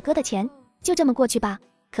花点我哥的钱，就这么过去吧。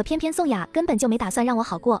可偏偏宋雅根本就没打算让我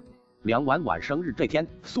好过。梁婉婉生日这天，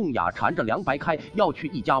宋雅缠着梁白开要去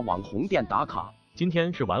一家网红店打卡。今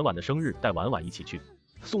天是婉婉的生日，带婉婉一起去。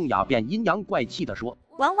宋雅便阴阳怪气地说，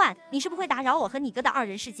婉婉，你是不会打扰我和你哥的二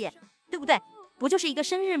人世界，对不对？不就是一个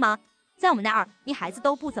生日吗？在我们那儿，女孩子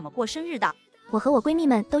都不怎么过生日的。我和我闺蜜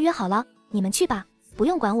们都约好了，你们去吧，不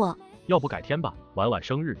用管我。要不改天吧，婉婉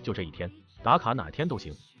生日就这一天，打卡哪天都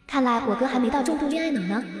行。看来我哥还没到重度恋爱脑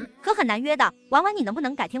呢。可很难约的，婉婉你能不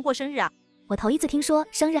能改天过生日啊？我头一次听说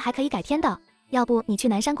生日还可以改天的，要不你去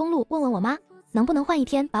南山公路问问我妈，能不能换一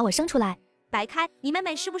天把我生出来。白开，你妹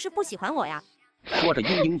妹是不是不喜欢我呀？说着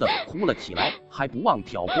嘤嘤的哭了起来，还不忘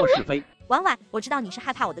挑拨是非。婉婉，我知道你是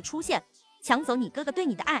害怕我的出现，抢走你哥哥对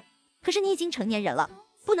你的爱，可是你已经成年人了，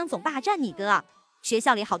不能总霸占你哥啊。学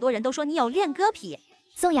校里好多人都说你有恋歌癖。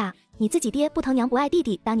宋雅，你自己爹不疼娘不爱弟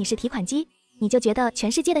弟，当你是提款机，你就觉得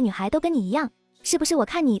全世界的女孩都跟你一样，是不是？我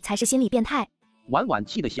看你才是心理变态。婉婉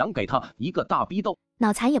气得想给他一个大逼斗。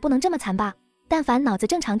脑残也不能这么残吧，但凡脑子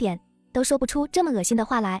正常点，都说不出这么恶心的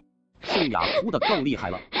话来。宋雅哭得更厉害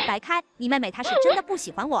了。白开，你妹妹她是真的不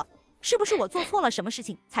喜欢我，是不是我做错了什么事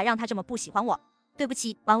情才让她这么不喜欢我？对不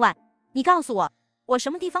起，婉婉，你告诉我，我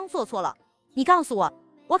什么地方做错了？你告诉我，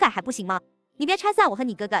我改还不行吗？你别拆散我和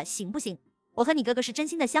你哥哥，行不行？我和你哥哥是真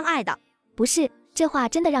心的相爱的。不是，这话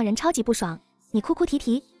真的让人超级不爽。你哭哭啼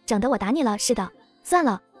啼，整得我打你了似的。算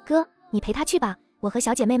了，哥，你陪他去吧，我和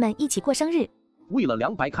小姐妹们一起过生日。为了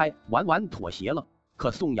梁白开，婉婉妥协了。可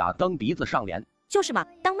宋雅蹬鼻子上脸。就是嘛，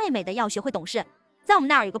当妹妹的要学会懂事。在我们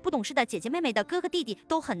那儿有个不懂事的姐姐妹妹的哥哥弟弟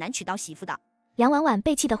都很难娶到媳妇的。梁婉婉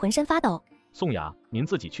被气得浑身发抖。宋雅，您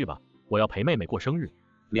自己去吧，我要陪妹妹过生日。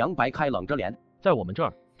梁白开冷着脸，在我们这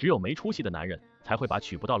儿，只有没出息的男人才会把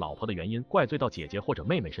娶不到老婆的原因怪罪到姐姐或者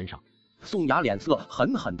妹妹身上。宋雅脸色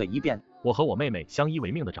狠狠的一变。我和我妹妹相依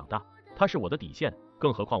为命的长大，她是我的底线，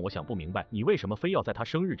更何况我想不明白你为什么非要在她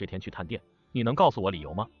生日这天去探店，你能告诉我理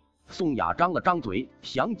由吗？宋雅张了张嘴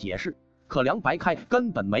想解释，可梁白开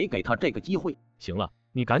根本没给他这个机会。行了，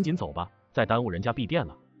你赶紧走吧，再耽误人家闭店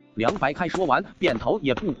了。梁白开说完，便头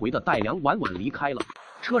也不回的带梁婉婉离开了。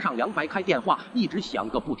车上梁白开电话一直响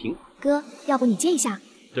个不停。哥，要不你接一下？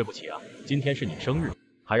对不起啊，今天是你生日，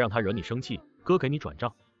还让他惹你生气，哥给你转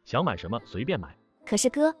账，想买什么随便买。可是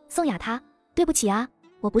哥，宋雅她，对不起啊，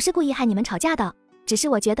我不是故意害你们吵架的，只是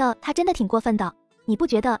我觉得他真的挺过分的，你不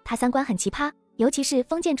觉得他三观很奇葩？尤其是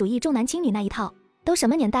封建主义重男轻女那一套，都什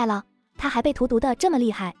么年代了，他还被荼毒的这么厉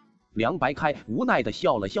害。梁白开无奈的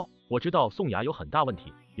笑了笑，我知道宋雅有很大问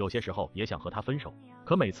题，有些时候也想和她分手，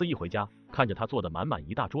可每次一回家，看着她做的满满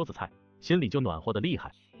一大桌子菜，心里就暖和的厉害。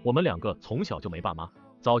我们两个从小就没爸妈，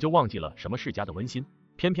早就忘记了什么是家的温馨，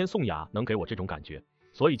偏偏宋雅能给我这种感觉，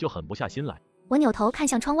所以就狠不下心来。我扭头看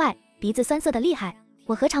向窗外，鼻子酸涩的厉害，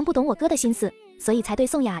我何尝不懂我哥的心思，所以才对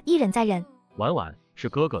宋雅一忍再忍。婉婉，是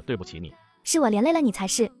哥哥对不起你，是我连累了你才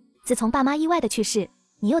是。自从爸妈意外的去世，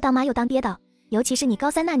你又当妈又当爹的，尤其是你高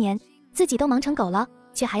3那年，自己都忙成狗了，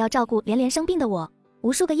却还要照顾连连生病的我，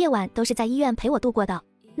无数个夜晚都是在医院陪我度过的。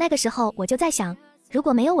那个时候我就在想，如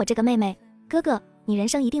果没有我这个妹妹，哥哥，你人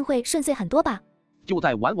生一定会顺遂很多吧。就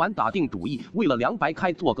在婉婉打定主意为了梁白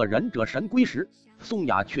开做个忍者神龟时，宋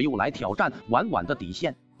雅却又来挑战婉婉的底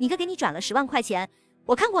线。你哥给你转了10万块钱，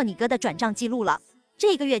我看过你哥的转账记录了，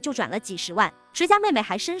这个月就转了几十万，谁家妹妹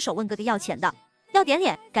还伸手问哥哥要钱的？要点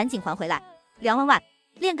脸赶紧还回来。梁婉婉，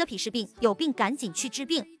练哥鄙视病，有病赶紧去治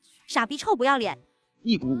病，傻逼臭不要脸。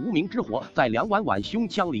一股无名之火在梁婉婉胸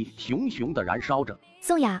腔里熊熊的燃烧着。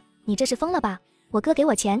宋雅，你这是疯了吧？我哥给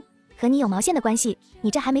我钱，和你有毛线的关系？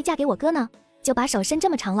你这还没嫁给我哥呢，就把手伸这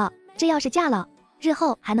么长了，这要是嫁了，日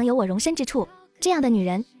后还能有我容身之处？这样的女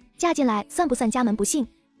人嫁进来算不算家门不幸？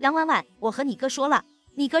梁婉婉，我和你哥说了，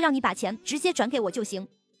你哥让你把钱直接转给我就行，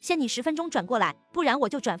限你10分钟转过来，不然我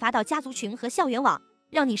就转发到家族群和校园网，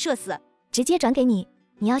让你社死。直接转给你？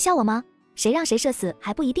你要笑我吗？谁让谁社死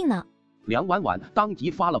还不一定呢。梁婉婉当即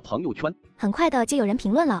发了朋友圈，很快的就有人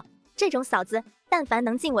评论了，这种嫂子但凡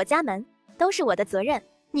能进我家门都是我的责任。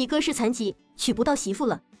你哥是残疾，娶不到媳妇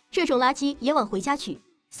了，这种垃圾也往回家娶。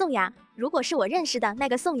宋雅，如果是我认识的那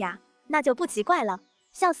个宋雅，那就不奇怪了，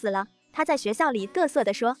笑死了。他在学校里嘚瑟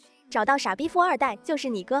的说，找到傻逼富二代就是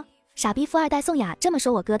你哥。傻逼富二代宋雅这么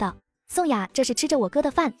说我哥的，宋雅这是吃着我哥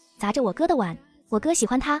的饭，砸着我哥的碗，我哥喜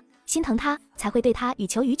欢他，心疼他，才会对他予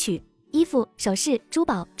求予取，衣服、首饰、珠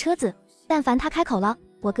宝、车子，但凡他开口了，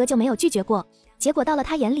我哥就没有拒绝过。结果到了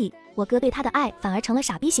他眼里，我哥对他的爱反而成了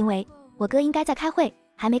傻逼行为。我哥应该在开会，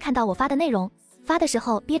还没看到我发的内容，发的时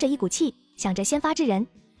候憋着一股气，想着先发制人，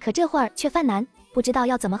可这会儿却犯难，不知道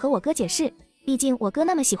要怎么和我哥解释。毕竟我哥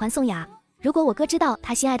那么喜欢宋雅，如果我哥知道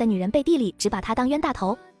他心爱的女人背地里只把他当冤大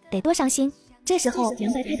头，得多伤心。这时候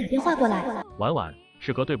梁白开打电话过来，婉婉，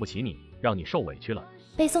是哥对不起你，让你受委屈了。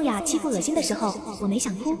被宋雅欺负恶心的时候，我没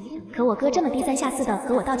想哭，可我哥这么低三下四的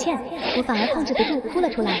和我道歉，我反而控制不住哭了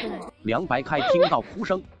出来。梁白开听到哭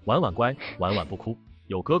声，婉婉乖，婉婉不哭，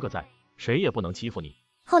有哥哥在，谁也不能欺负你。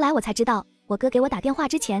后来我才知道，我哥给我打电话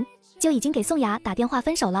之前就已经给宋雅打电话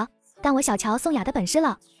分手了，但我小瞧宋雅的本事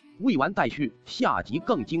了。未完待续，下集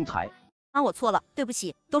更精彩。妈，我错了，对不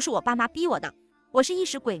起，都是我爸妈逼我的，我是一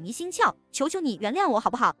时鬼迷心窍，求求你原谅我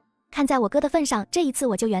好不好？看在我哥的份上，这一次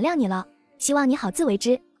我就原谅你了，希望你好自为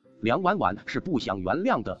之。梁婉婉是不想原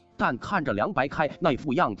谅的，但看着梁白开那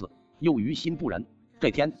副样子，又于心不忍。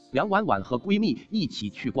这天，梁婉婉和闺蜜一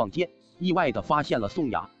起去逛街，意外的发现了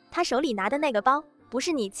宋雅。她手里拿的那个包，不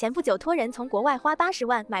是你前不久托人从国外花80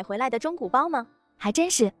万买回来的中古包吗？还真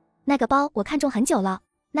是，那个包我看中很久了，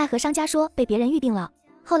奈何商家说被别人预定了，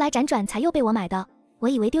后来辗转才又被我买的，我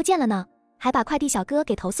以为丢件了呢，还把快递小哥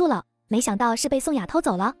给投诉了，没想到是被宋雅偷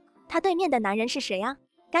走了。他对面的男人是谁啊？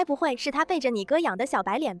该不会是他背着你哥养的小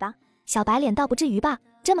白脸吧？小白脸倒不至于吧，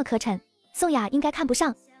这么磕碜，宋雅应该看不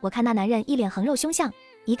上。我看那男人一脸横肉凶相，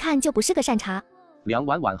一看就不是个善茬。梁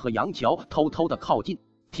婉婉和杨乔偷偷的靠近，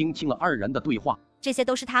听清了二人的对话。这些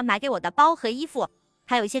都是他买给我的包和衣服，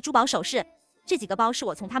还有一些珠宝首饰。这几个包是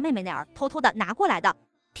我从他妹妹那儿偷偷的拿过来的，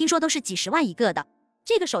听说都是几10万一个的。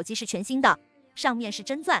这个手机是全新的，上面是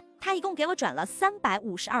真钻，他一共给我转了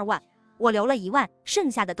352万，我留了1万，剩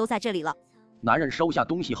下的都在这里了。男人收下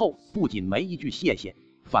东西后，不仅没一句谢谢，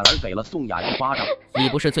反而给了宋雅一巴掌。你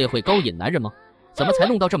不是最会勾引男人吗？怎么才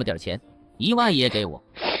弄到这么点钱？1万也给我，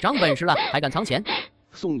长本事了还敢藏钱？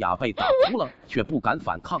宋雅被打哭了，却不敢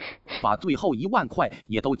反抗，把最后1万块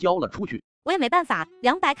也都交了出去。我也没办法，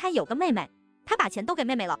梁白开有个妹妹，他把钱都给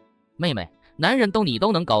妹妹了。妹妹，男人你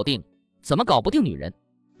都能搞定，怎么搞不定女人？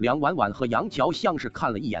梁婉婉和杨乔像是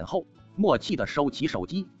看了一眼后，默契的收起手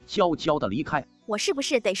机，悄悄的离开。我是不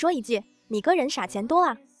是得说一句，你哥人傻钱多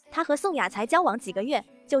啊？他和宋雅才交往几个月，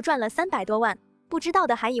就赚了300多万，不知道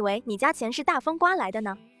的还以为你家钱是大风刮来的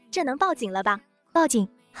呢。这能报警了吧？报警？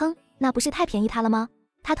哼，那不是太便宜他了吗？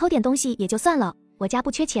他偷点东西也就算了，我家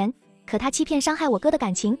不缺钱，可他欺骗伤害我哥的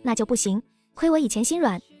感情那就不行。亏我以前心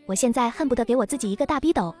软，我现在恨不得给我自己一个大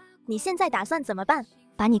逼斗。你现在打算怎么办？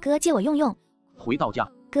把你哥借我用用。回到家，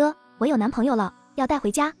哥，我有男朋友了，要带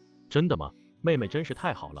回家。真的吗？妹妹真是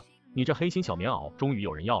太好了，你这黑心小棉袄终于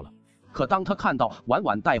有人要了。可当他看到婉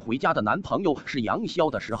婉带回家的男朋友是杨潇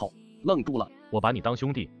的时候，愣住了。我把你当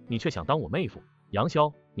兄弟，你却想当我妹夫，杨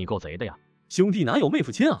潇，你够贼的呀！兄弟哪有妹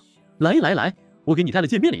夫亲啊？来，我给你带了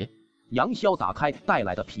见面礼。杨潇打开带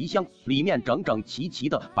来的皮箱，里面整整齐齐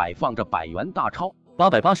的摆放着100元大钞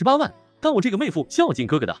，888万，当我这个妹夫孝敬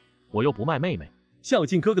哥哥的。我又不卖妹妹，孝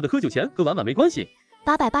敬哥哥的喝酒钱和婉婉没关系。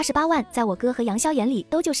888万在我哥和杨潇眼里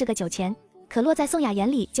都就是个酒钱，可落在宋雅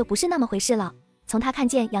眼里就不是那么回事了。从他看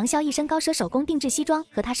见杨潇一身高奢手工定制西装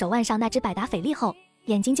和他手腕上那只百达翡丽后，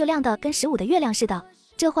眼睛就亮得跟15的月亮似的。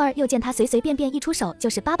这会儿又见他随便一出手就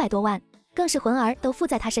是800多万，更是魂儿都附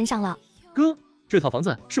在他身上了。哥，这套房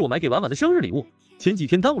子是我买给婉婉的生日礼物，前几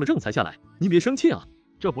天耽误了证才下来，您别生气啊。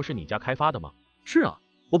这不是你家开发的吗？是啊，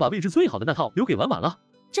我把位置最好的那套留给婉婉了。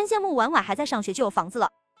真羡慕婉婉还在上学就有房子了。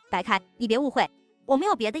白开，你别误会，我没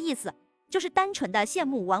有别的意思，就是单纯的羡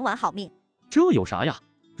慕婉婉好命。这有啥呀？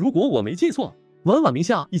如果我没记错，婉婉名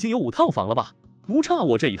下已经有5套房了吧？不差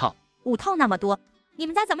我这一套。5套那么多，你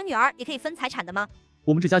们家怎么女儿也可以分财产的吗？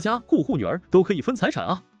我们这家户女儿都可以分财产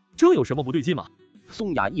啊，这有什么不对劲吗？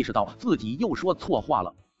宋雅意识到自己又说错话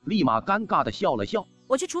了，立马尴尬的笑了笑。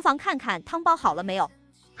我去厨房看看汤包好了没有。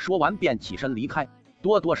说完便起身离开，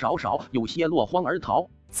多多少少有些落荒而逃。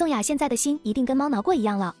宋雅现在的心一定跟猫挠过一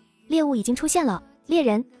样了，猎物已经出现了，猎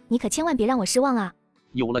人，你可千万别让我失望啊！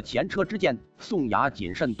有了前车之鉴，宋雅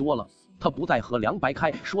谨慎多了，她不再和梁白开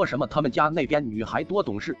说什么他们家那边女孩多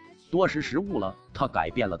懂事、多识时务了，她改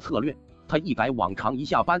变了策略。她一改往常一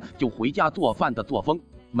下班就回家做饭的作风，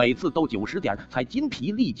每次都9、10点才筋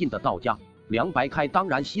疲力尽的到家。梁白开当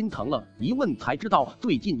然心疼了，一问才知道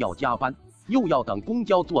最近要加班，又要等公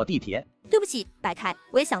交坐地铁。对不起，白开，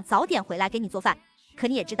我也想早点回来给你做饭，可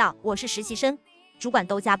你也知道我是实习生，主管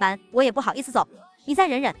都加班，我也不好意思走，你再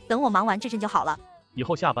忍忍，等我忙完这阵就好了。以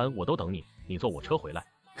后下班我都等你，你坐我车回来。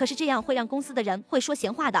可是这样会让公司的人会说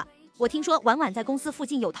闲话的。我听说婉婉在公司附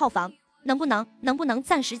近有套房，能不能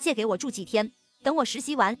暂时借给我住几天，等我实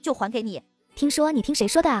习完就还给你。听说你听谁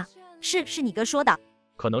说的啊？是你哥说的。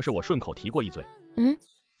可能是我顺口提过一嘴。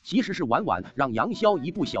其实是婉婉让杨潇一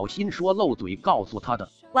不小心说漏嘴告诉他的。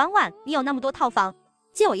婉婉，你有那么多套房，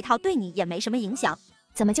借我一套对你也没什么影响。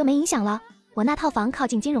怎么就没影响了？我那套房靠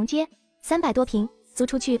近金融街，300多平，租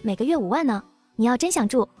出去每个月5万呢。你要真想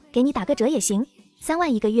住，给你打个折也行，3万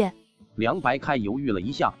1个月。梁白开犹豫了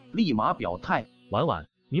一下，立马表态：婉婉，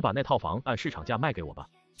你把那套房按市场价卖给我吧。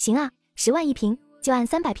行啊，10万1平，就按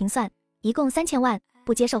300平算，一共3000万，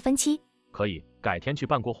不接受分期。可以，改天去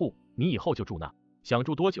办过户，你以后就住那，想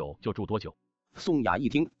住多久就住多久。宋雅一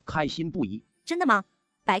听，开心不已。真的吗？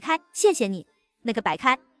白开，谢谢你。那个白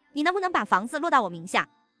开，你能不能把房子落到我名下？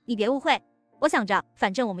你别误会，我想着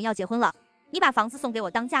反正我们要结婚了，你把房子送给我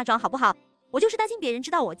当嫁妆好不好？我就是担心别人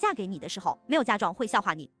知道我嫁给你的时候没有嫁妆会笑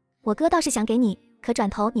话你。我哥倒是想给你，可转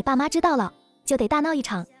头你爸妈知道了，就得大闹一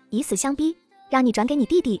场，以死相逼，让你转给你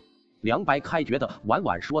弟弟。梁白开觉得婉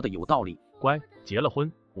婉说的有道理。乖，结了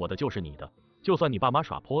婚，我的就是你的，就算你爸妈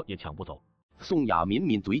耍泼也抢不走。宋雅抿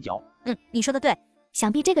抿嘴角，你说的对。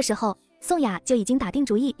想必这个时候宋雅就已经打定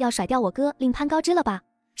主意要甩掉我哥另攀高枝了吧。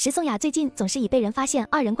石宋雅最近总是以被人发现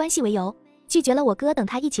2人关系为由，拒绝了我哥等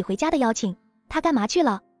他一起回家的邀请。他干嘛去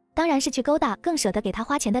了？当然是去勾搭更舍得给他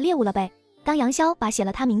花钱的猎物了呗。当杨潇把写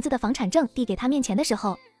了他名字的房产证递给他面前的时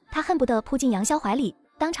候，他恨不得扑进杨潇怀里，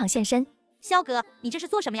当场现身。潇哥，你这是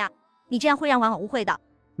做什么呀？你这样会让婉婉误会的。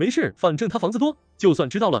没事，反正他房子多，就算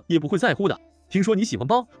知道了也不会在乎的。听说你喜欢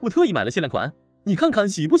包，我特意买了限量款，你看看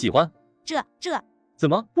喜不喜欢？这怎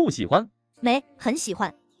么不喜欢？没，很喜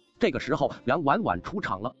欢。这个时候梁婉婉出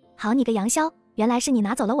场了。好你个杨潇，原来是你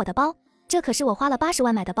拿走了我的包，这可是我花了80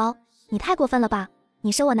万买的包，你太过分了吧？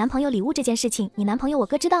你收我男朋友礼物这件事情，你男朋友我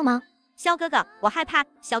哥知道吗？潇哥哥，我害怕。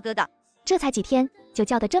潇哥哥，这才几天就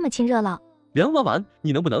叫得这么亲热了。梁婉婉，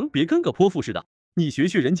你能不能别跟个泼妇似的？你学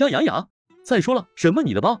人家雅雅。再说了，什么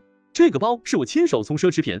你的包？这个包是我亲手从奢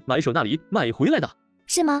侈品买手那里买回来的。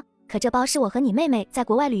是吗？可这包是我和你妹妹在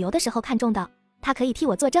国外旅游的时候看中的，她可以替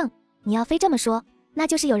我作证。你要非这么说，那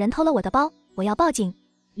就是有人偷了我的包，我要报警。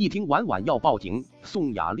一听婉婉要报警，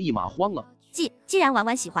宋雅立马慌了。既然婉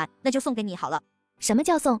婉喜欢，那就送给你好了。什么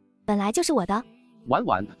叫送？本来就是我的。婉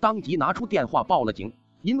婉当即拿出电话报了警，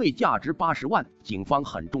因为价值80万，警方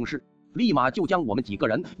很重视，立马就将我们几个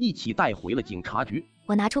人一起带回了警察局。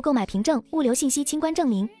我拿出购买凭证、物流信息清关证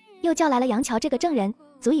明，又叫来了杨乔这个证人，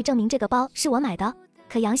足以证明这个包是我买的。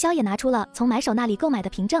可杨潇也拿出了从买手那里购买的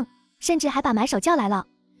凭证，甚至还把买手叫来了。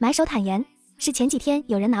买手坦言是前几天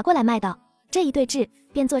有人拿过来卖的，这一对质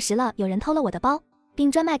便坐实了有人偷了我的包，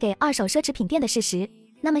并专卖给2手奢侈品店的事实。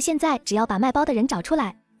那么现在只要把卖包的人找出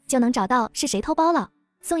来，就能找到是谁偷包了。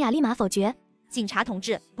宋雅立马否决，警察同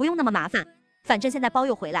志，不用那么麻烦，反正现在包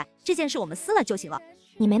又回来，这件事我们撕了就行了。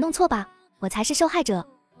你没弄错吧？我才是受害者，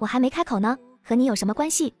我还没开口呢，和你有什么关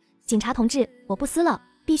系？警察同志，我不撕了，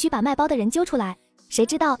必须把卖包的人揪出来，谁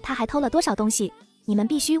知道他还偷了多少东西？你们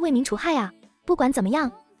必须为民除害啊！不管怎么样，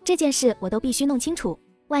这件事我都必须弄清楚，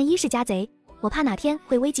万一是家贼，我怕哪天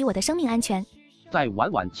会危及我的生命安全。在婉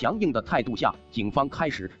婉强硬的态度下，警方开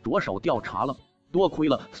始着手调查了。多亏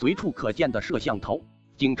了随处可见的摄像头，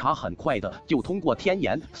警察很快的就通过天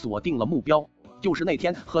眼锁定了目标，就是那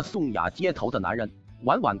天和宋雅接头的男人。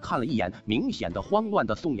婉婉看了一眼明显的慌乱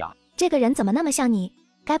的宋雅，这个人怎么那么像你？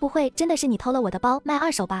该不会真的是你偷了我的包卖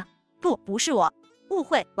二手吧？不是我，误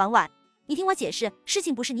会，婉婉，你听我解释，事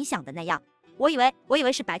情不是你想的那样。我以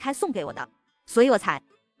为是白开送给我的，所以我才……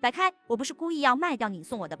白开，我不是故意要卖掉你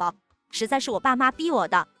送我的包，实在是我爸妈逼我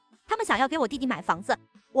的，他们想要给我弟弟买房子，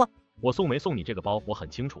我送没送你这个包我很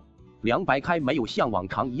清楚。梁白开没有像往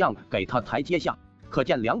常一样给他台阶下，可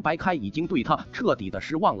见梁白开已经对他彻底的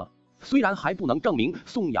失望了。虽然还不能证明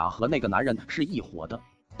宋雅和那个男人是一伙的，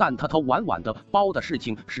但他偷婉婉的包的事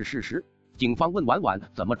情是事实。警方问婉婉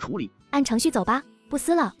怎么处理，按程序走吧，不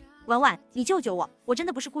撕了。婉婉，你救救我，我真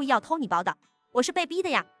的不是故意要偷你包的，我是被逼的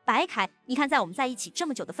呀。白开，你看在我们在一起这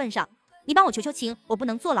么久的份上，你帮我求求情，我不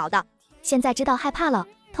能坐牢的。现在知道害怕了，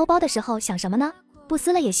偷包的时候想什么呢？不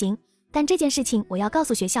撕了也行，但这件事情我要告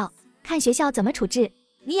诉学校，看学校怎么处置。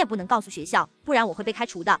你也不能告诉学校，不然我会被开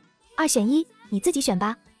除的。二选一，你自己选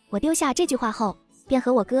吧。我丢下这句话后，便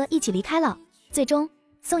和我哥一起离开了。最终，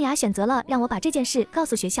宋雅选择了让我把这件事告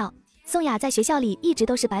诉学校。宋雅在学校里一直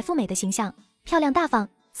都是白富美的形象，漂亮大方，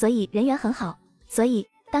所以人缘很好。所以，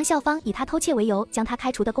当校方以她偷窃为由将她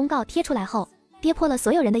开除的公告贴出来后，跌破了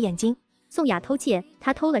所有人的眼睛。宋雅偷窃，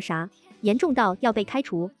她偷了啥？严重到要被开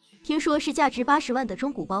除？听说是价值80万的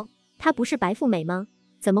中古包。她不是白富美吗？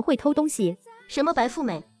怎么会偷东西？什么白富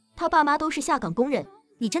美？她爸妈都是下岗工人。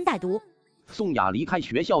你真歹毒！宋雅离开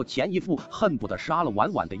学校前一副恨不得杀了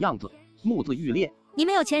婉婉的样子，目眦欲裂。你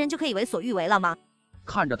们有钱人就可以为所欲为了吗？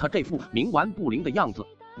看着他这副冥顽不灵的样子，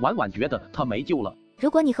婉婉觉得他没救了。如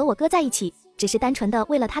果你和我哥在一起，只是单纯的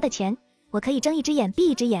为了他的钱，我可以睁一只眼闭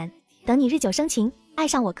一只眼，等你日久生情，爱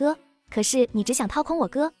上我哥。可是你只想掏空我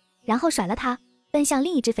哥，然后甩了他，奔向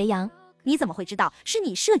另一只肥羊。你怎么会知道是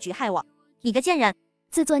你设局害我？你个贱人，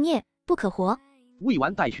自作孽不可活。未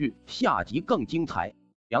完待续，下集更精彩。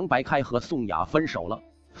梁白开和宋雅分手了，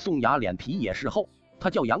宋雅脸皮也是厚，她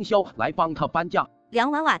叫杨潇来帮她搬家。梁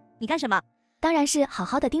婉婉，你干什么？当然是好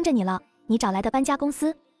好的盯着你了，你找来的搬家公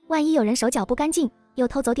司，万一有人手脚不干净，又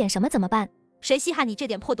偷走点什么怎么办？谁稀罕你这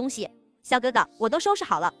点破东西？小哥哥，我都收拾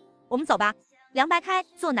好了，我们走吧。梁白开，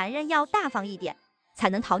做男人要大方一点，才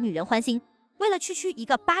能讨女人欢心。为了区区一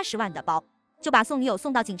个80万的包，就把送女友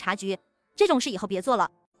送到警察局，这种事以后别做了，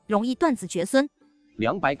容易断子绝孙。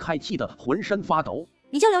梁白开气得浑身发抖。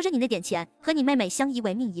你就留着你那点钱，和你妹妹相依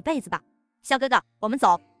为命一辈子吧。小哥哥，我们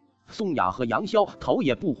走。宋雅和杨潇头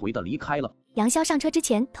也不回的离开了。杨潇上车之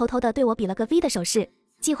前偷偷的对我比了个 V 的手势，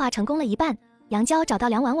计划成功了一半。杨娇找到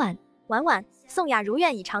梁婉婉，婉婉，宋雅如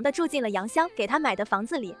愿以偿的住进了杨潇给她买的房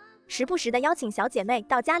子里，时不时的邀请小姐妹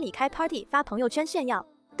到家里开 party 发朋友圈炫耀，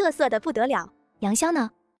嘚瑟的不得了。杨潇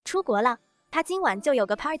呢？出国了，她今晚就有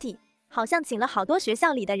个 party， 好像请了好多学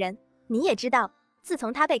校里的人。你也知道，自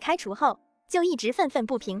从她被开除后，就一直愤愤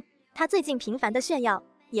不平。她最近频繁的炫耀，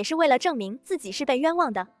也是为了证明自己是被冤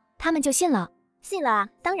枉的。他们就信了？信了啊，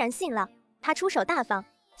当然信了。她出手大方，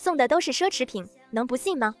送的都是奢侈品，能不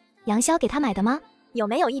信吗？杨潇给她买的吗？有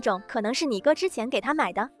没有一种可能是你哥之前给她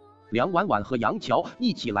买的？梁婉婉和杨乔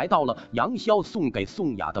一起来到了杨潇送给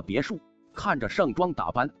宋雅的别墅，看着盛装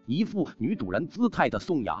打扮、一副女主人姿态的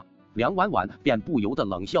宋雅，梁婉婉便不由得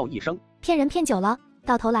冷笑一声：骗人骗久了，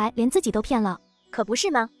到头来连自己都骗了。可不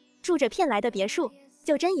是吗？住着骗来的别墅，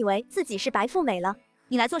就真以为自己是白富美了。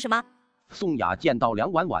你来做什么？宋雅见到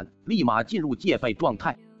梁婉婉，立马进入戒备状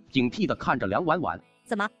态，警惕地看着梁婉婉。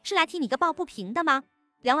怎么，是来替你哥抱不平的吗？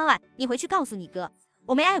梁婉婉，你回去告诉你哥，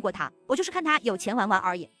我没爱过他，我就是看他有钱玩玩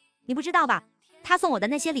而已。你不知道吧？他送我的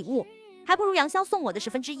那些礼物，还不如杨潇送我的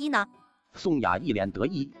1/10呢。宋雅一脸得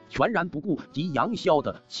意，全然不顾及杨潇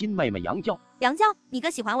的亲妹妹杨娇。杨娇，你哥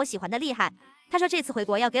喜欢我喜欢的厉害，他说这次回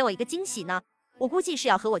国要给我一个惊喜呢，我估计是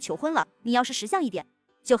要和我求婚了。你要是识相一点，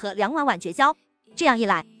就和梁婉婉绝交，这样一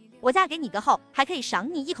来，我嫁给你哥后还可以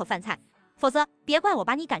赏你一口饭菜，否则别怪我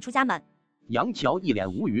把你赶出家门。杨乔一脸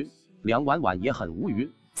无语，梁婉婉也很无语。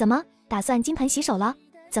怎么打算金盆洗手了？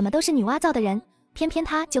怎么都是女娲造的人，偏偏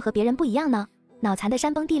她就和别人不一样呢？脑残的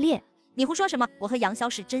山崩地裂！你胡说什么？我和杨潇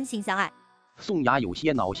是真心相爱。宋雅有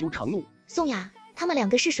些恼羞成怒。宋雅，他们两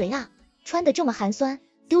个是谁啊？穿得这么寒酸，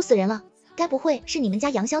丢死人了！该不会是你们家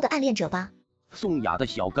杨潇的暗恋者吧？宋雅的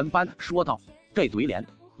小跟班说道。这嘴脸，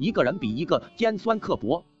一个人比一个尖酸刻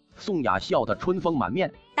薄。宋雅笑得春风满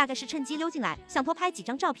面，大概是趁机溜进来，想偷拍几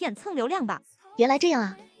张照片蹭流量吧。原来这样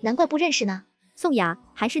啊，难怪不认识呢。宋雅，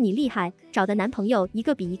还是你厉害，找的男朋友一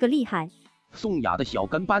个比一个厉害。宋雅的小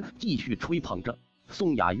跟班继续吹捧着，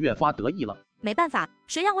宋雅越发得意了。没办法，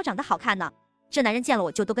谁让我长得好看呢？这男人见了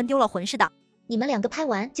我就都跟丢了魂似的。你们两个拍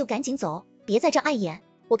完就赶紧走，别在这碍眼。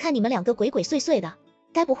我看你们两个鬼鬼祟祟的，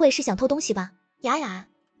该不会是想偷东西吧？雅雅，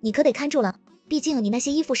你可得看住了，毕竟你那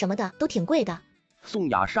些衣服什么的都挺贵的。宋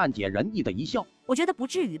雅善解人意的一笑，我觉得不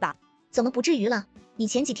至于吧？怎么不至于了？你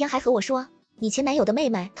前几天还和我说，你前男友的妹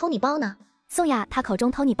妹偷你包呢。宋雅，她口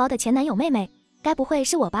中偷你包的前男友妹妹，该不会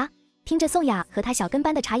是我吧？听着宋雅和她小跟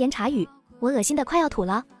班的茶言茶语，我恶心的快要吐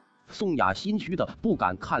了。宋雅心虚的不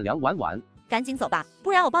敢看梁婉婉，赶紧走吧，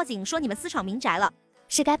不然我报警说你们私闯民宅了。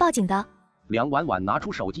是该报警的。梁婉婉拿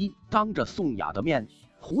出手机，当着宋雅的面，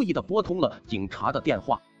狐疑的拨通了警察的电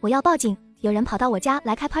话。我要报警，有人跑到我家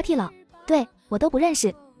来开 party 了。对，我都不认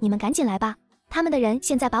识，你们赶紧来吧。他们的人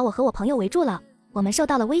现在把我和我朋友围住了，我们受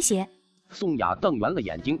到了威胁。宋雅瞪圆了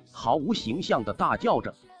眼睛，毫无形象的大叫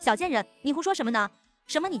着：小贱人，你胡说什么呢？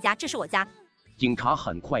什么你家，这是我家。警察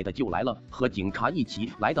很快的就来了，和警察一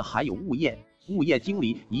起来的还有物业经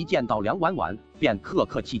理，一见到梁婉婉便客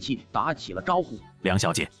客气气打起了招呼。梁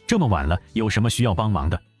小姐，这么晚了，有什么需要帮忙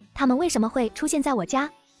的？他们为什么会出现在我家？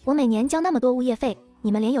我每年交那么多物业费，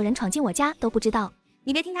你们连有人闯进我家都不知道。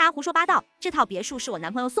你别听他胡说八道，这套别墅是我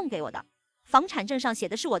男朋友送给我的，房产证上写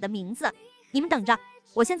的是我的名字，你们等着，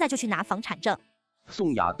我现在就去拿房产证。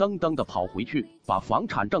宋雅噔噔的跑回去，把房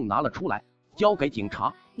产证拿了出来，交给警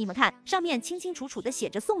察。你们看，上面清清楚楚的写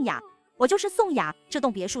着宋雅，我就是宋雅，这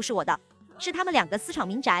栋别墅是我的，是他们两个私闯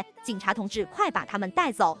民宅，警察同志，快把他们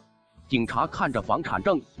带走。警察看着房产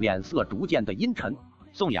证，脸色逐渐的阴沉。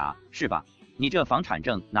宋雅，是吧？你这房产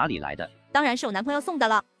证哪里来的？当然是我男朋友送的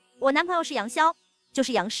了，我男朋友是杨潇，就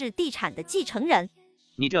是杨氏地产的继承人。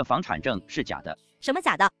你这房产证是假的？什么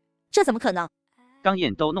假的？这怎么可能？钢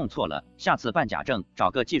印都弄错了，下次办假证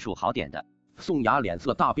找个技术好点的。宋雅脸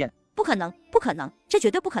色大变，不可能，不可能，这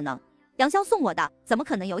绝对不可能！杨潇送我的，怎么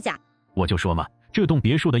可能有假？我就说嘛，这栋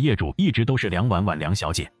别墅的业主一直都是梁婉婉梁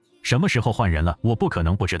小姐，什么时候换人了，我不可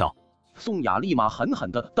能不知道。宋雅立马狠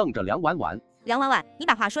狠地瞪着梁婉婉。梁婉婉，你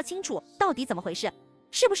把话说清楚，到底怎么回事？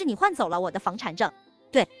是不是你换走了我的房产证？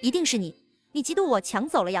对，一定是你，你嫉妒我抢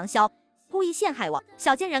走了杨潇，故意陷害我，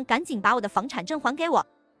小贱人，赶紧把我的房产证还给我，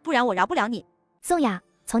不然我饶不了你。宋雅，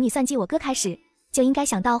从你算计我哥开始，就应该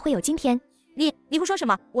想到会有今天。你胡说什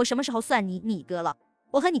么？我什么时候算你哥了？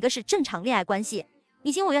我和你哥是正常恋爱关系，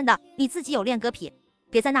你情我愿的，你自己有恋歌癖，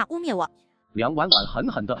别在那污蔑我。梁婉婉狠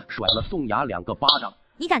狠地甩了宋雅2个巴掌。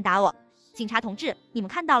你敢打我？警察同志，你们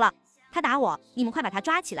看到了，他打我，你们快把他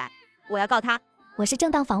抓起来，我要告他。我是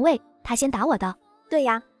正当防卫，他先打我的。对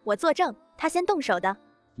呀，我作证，他先动手的。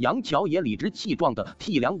杨乔也理直气壮地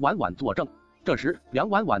替梁婉婉作证。这时，梁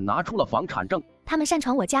婉婉拿出了房产证。他们擅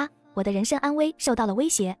闯我家，我的人身安危受到了威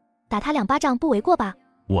胁，打他2巴掌不为过吧？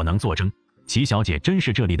我能作证，齐小姐真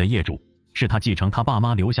是这里的业主，是她继承她爸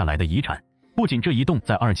妈留下来的遗产。不仅这一栋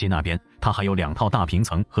在2期那边，她还有2套大平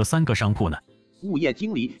层和3个商铺呢。物业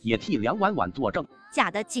经理也替梁婉婉作证。假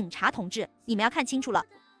的，警察同志，你们要看清楚了，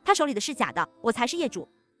他手里的是假的，我才是业主。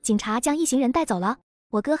警察将一行人带走了，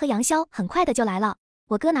我哥和杨潇很快的就来了。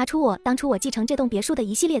我哥拿出当初我继承这栋别墅的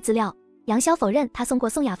一系列资料。杨潇否认他送过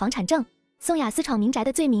宋雅房产证，宋雅私闯民宅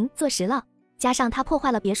的罪名坐实了，加上他破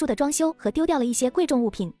坏了别墅的装修和丢掉了一些贵重物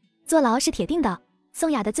品，坐牢是铁定的。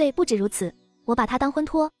宋雅的罪不止如此，我把他当婚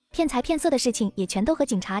托、骗财骗色的事情也全都和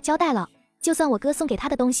警察交代了。就算我哥送给他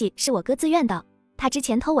的东西是我哥自愿的，他之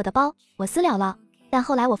前偷我的包，我私了了，但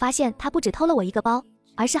后来我发现他不止偷了我1个包，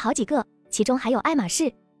而是好几个，其中还有爱马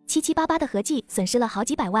仕，七七八八的合计损失了好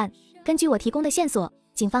几百万。根据我提供的线索，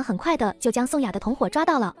警方很快的就将宋雅的同伙抓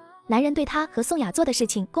到了。男人对他和宋雅做的事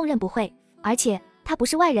情供认不讳，而且他不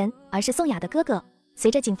是外人，而是宋雅的哥哥。随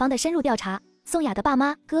着警方的深入调查，宋雅的爸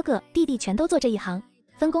妈、哥哥、弟弟全都做这一行，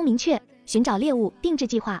分工明确，寻找猎物、定制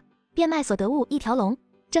计划，变卖所得物一条龙，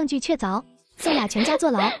证据确凿。宋雅全家坐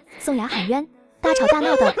牢，宋雅喊冤，大吵大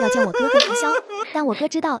闹的要见我哥和杨潇，但我哥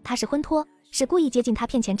知道他是婚托，是故意接近他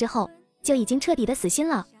骗钱之后，就已经彻底的死心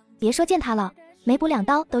了。别说见他了，没补2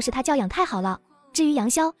刀都是他教养太好了。至于杨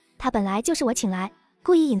潇，他本来就是我请来，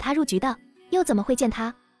故意引他入局的，又怎么会见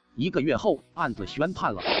他？1个月后，案子宣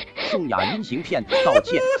判了，宋雅因行骗、盗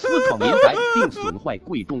窃、私闯民宅并损坏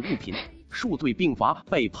贵重物品，数罪并罚，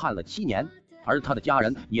被判了7年，而他的家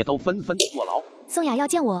人也都纷纷坐牢。宋雅要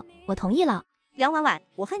见我，我同意了。梁婉婉，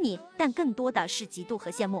我恨你，但更多的是嫉妒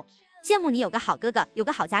和羡慕。羡慕你有个好哥哥，有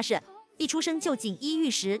个好家世，一出生就锦衣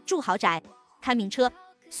玉食，住豪宅，开名车，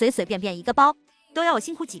随随便便1个包都要我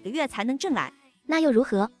辛苦几个月才能挣来。那又如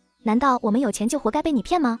何？难道我们有钱就活该被你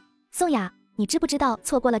骗吗？宋雅，你知不知道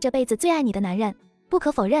错过了这辈子最爱你的男人？不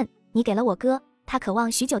可否认，你给了我哥，他渴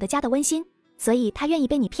望许久的家的温馨，所以他愿意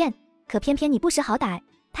被你骗。可偏偏你不识好歹，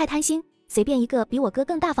太贪心，随便一个比我哥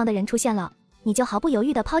更大方的人出现了，你就毫不犹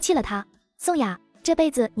豫地抛弃了他。宋雅，这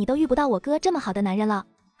辈子你都遇不到我哥这么好的男人了，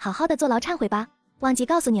好好的坐牢忏悔吧。忘记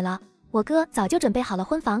告诉你了，我哥早就准备好了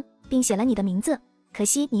婚房，并写了你的名字，可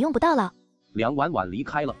惜你用不到了。梁婉婉离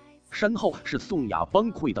开了，身后是宋雅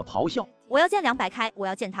崩溃的咆哮：我要见梁白开，我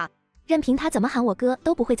要见他。任凭他怎么喊，我哥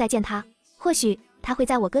都不会再见他。或许他会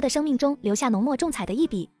在我哥的生命中留下浓墨重彩的一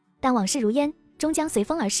笔，但往事如烟，终将随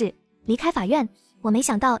风而逝。离开法院，我没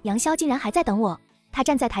想到杨潇竟然还在等我。他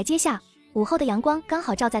站在台阶下，午后的阳光刚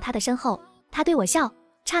好照在他的身后，他对我笑，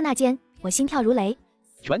刹那间我心跳如雷。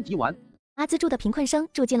全集完。阿资住的贫困生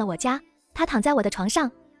住进了我家，他躺在我的床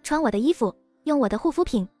上，穿我的衣服，用我的护肤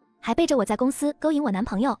品，还背着我在公司勾引我男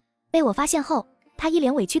朋友。被我发现后，他一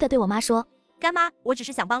脸委屈地对我妈说：干妈，我只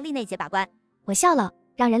是想帮丽内姐把关。我笑了，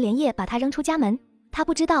让人连夜把他扔出家门。他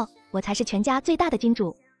不知道我才是全家最大的金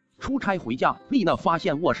主。出差回家，丽娜发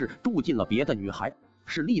现卧室住进了别的女孩，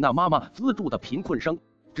是丽娜妈妈资助的贫困生，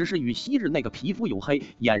只是与昔日那个皮肤黝黑、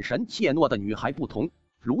眼神怯懦的女孩不同，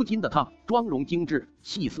如今的她妆容精致，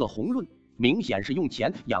气色红润，明显是用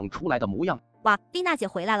钱养出来的模样。哇，丽娜姐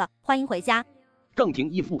回来了，欢迎回家。郑婷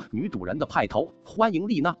一副女主人的派头，欢迎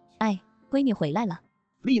丽娜。哎，闺女回来了。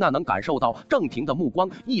丽娜能感受到郑婷的目光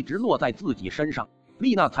一直落在自己身上，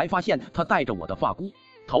丽娜才发现她戴着我的发箍，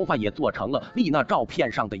头发也做成了丽娜照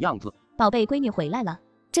片上的样子。宝贝，闺女回来了。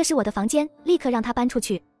这是我的房间，立刻让她搬出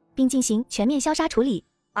去，并进行全面消杀处理。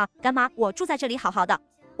啊，干妈，我住在这里好好的，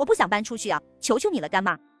我不想搬出去啊，求求你了，干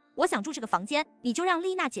妈。我想住这个房间，你就让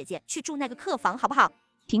丽娜姐姐去住那个客房好不好？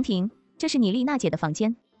婷婷，这是你丽娜姐的房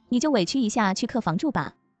间，你就委屈一下去客房住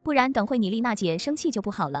吧，不然等会你丽娜姐生气就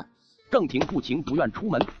不好了。郑婷不情不愿出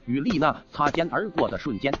门，与丽娜擦肩而过的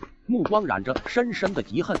瞬间，目光染着深深的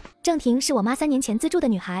嫉恨。郑婷是我妈3年前资助的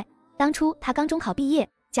女孩，当初她刚中考毕业，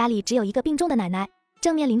家里只有一个病重的奶奶，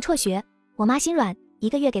正面临辍学，我妈心软，1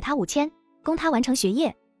个月给她5000，供她完成学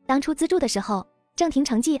业。当初资助的时候，郑婷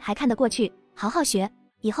成绩还看得过去，好好学，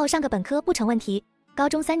以后上个本科不成问题。高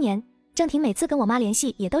中3年，郑婷每次跟我妈联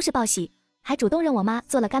系也都是报喜，还主动认我妈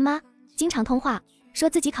做了干妈，经常通话，说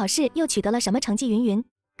自己考试又取得了什么成绩云云。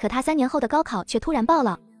可她3年后的高考却突然爆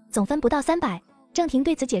了，总分不到300。郑婷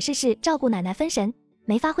对此解释是照顾奶奶分神，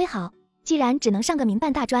没发挥好，既然只能上个民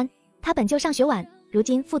办大专，她本就上学晚，如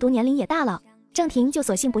今复读年龄也大了，郑婷就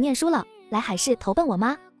索性不念书了，来海市投奔我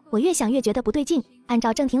妈。我越想越觉得不对劲，按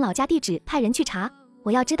照郑婷老家地址派人去查，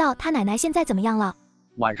我要知道她奶奶现在怎么样了。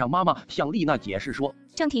晚上妈妈向丽娜解释说，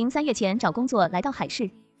郑婷3月前找工作来到海市，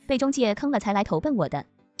被中介坑了才来投奔我的，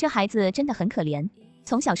这孩子真的很可怜，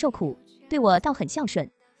从小受苦，对我倒很孝顺。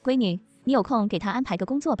闺女，你有空给她安排个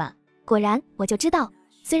工作吧。果然，我就知道，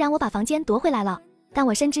虽然我把房间夺回来了，但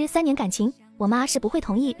我深知3年感情，我妈是不会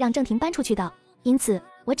同意让郑婷搬出去的，因此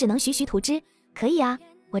我只能徐徐图之。可以啊，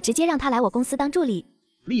我直接让她来我公司当助理。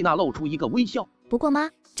丽娜露出一个微笑。不过妈，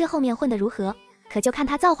这后面混得如何，可就看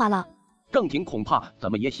她造化了。郑婷恐怕怎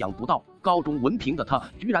么也想不到，高中文凭的她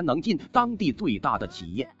居然能进当地最大的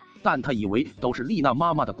企业，但她以为都是丽娜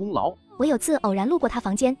妈妈的功劳。我有次偶然路过她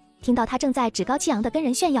房间，听到她正在趾高气扬地跟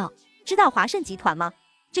人炫耀。知道华盛集团吗？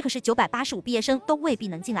这可是985毕业生都未必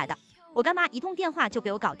能进来的，我干妈一通电话就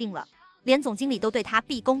给我搞定了，连总经理都对她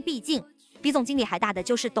毕恭毕敬，比总经理还大的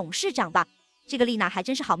就是董事长吧。这个丽娜还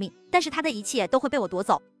真是好命，但是她的一切都会被我夺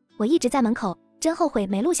走。我一直在门口，真后悔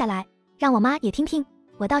没录下来，让我妈也听听。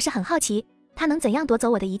我倒是很好奇，她能怎样夺走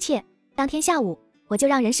我的一切。当天下午，我就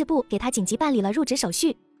让人事部给她紧急办理了入职手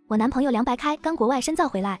续。我男朋友梁白开刚国外深造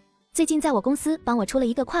回来，最近在我公司帮我出了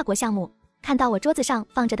一个跨国项目，看到我桌子上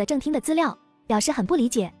放着的郑听的资料，表示很不理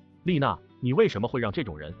解。丽娜，你为什么会让这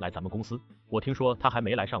种人来咱们公司？我听说他还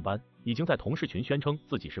没来上班，已经在同事群宣称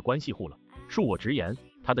自己是关系户了。恕我直言，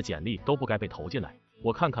他的简历都不该被投进来。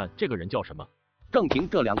我看看这个人叫什么。郑婷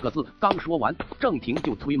这2个字刚说完，郑婷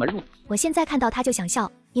就推门入。我现在看到他就想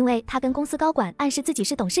笑，因为他跟公司高管暗示自己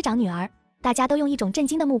是董事长女儿，大家都用一种震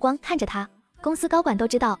惊的目光看着他。公司高管都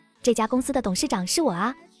知道这家公司的董事长是我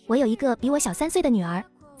啊，我有一个比我小3岁的女儿，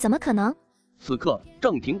怎么可能？此刻，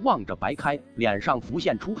郑婷望着白开，脸上浮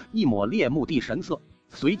现出一抹猎目的神色，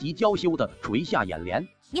随即娇羞地垂下眼帘。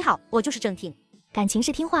你好，我就是郑婷。感情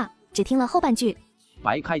是听话，只听了后半句。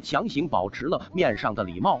白开强行保持了面上的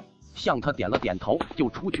礼貌，向他点了点头就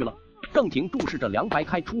出去了。郑婷注视着梁白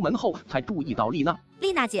开出门后，才注意到丽娜。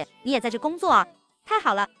丽娜姐，你也在这工作啊？太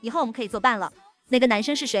好了，以后我们可以作伴了。那个男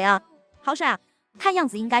生是谁啊？好帅啊，看样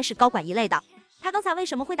子应该是高管一类的。他刚才为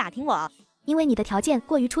什么会打听我啊？因为你的条件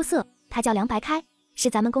过于出色。他叫梁白开，是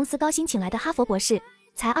咱们公司高薪请来的哈佛博士，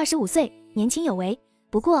才25岁，年轻有为。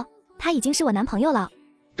不过他已经是我男朋友了。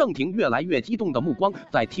郑婷越来越激动的目光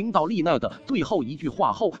在听到丽娜的最后一句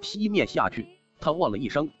话后熄灭下去，她哦了一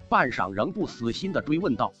声，半晌仍不死心的追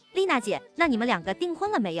问道：丽娜姐，那你们两个订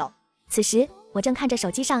婚了没有？此时我正看着手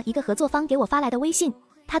机上一个合作方给我发来的微信，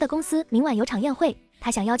他的公司明晚有场宴会，他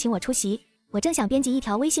想邀请我出席。我正想编辑一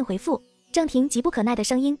条微信回复，郑婷急不可耐的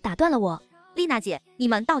声音打断了我：丽娜姐，你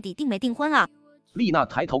们到底订没订婚啊？丽娜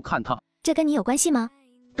抬头看她，这跟你有关系吗？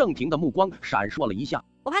郑婷的目光闪烁了一下，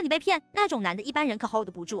我怕你被骗，那种男的一般人可 hold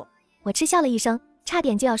不住。我嗤笑了一声，差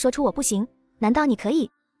点就要说出我不行。难道你可以？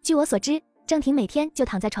据我所知，郑婷每天就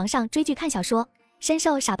躺在床上追剧看小说，深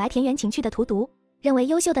受傻白甜言情趣的荼毒，认为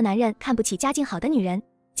优秀的男人看不起家境好的女人，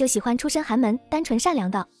就喜欢出身寒门、单纯善良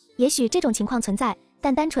的。也许这种情况存在，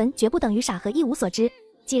但单纯绝不等于傻和一无所知。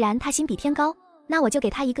既然他心比天高，那我就给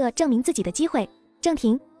他一个证明自己的机会。郑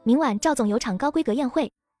婷，明晚赵总有场高规格宴会，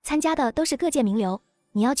参加的都是各界名流，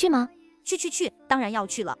你要去吗？去，当然要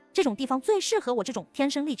去了。这种地方最适合我这种天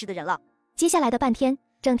生丽质的人了。接下来的半天，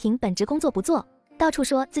郑婷本职工作不做，到处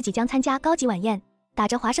说自己将参加高级晚宴，打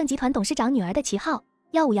着华盛集团董事长女儿的旗号，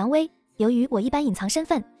耀武扬威。由于我一般隐藏身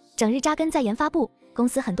份，整日扎根在研发部，公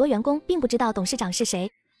司很多员工并不知道董事长是谁，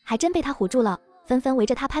还真被他唬住了，纷纷围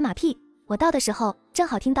着他拍马屁。我到的时候，正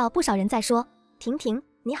好听到不少人在说：婷婷，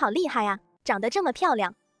你好厉害啊，长得这么漂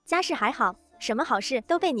亮，家世还好，什么好事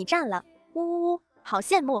都被你占了，呜呜呜，好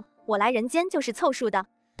羡慕。我来人间就是凑数的。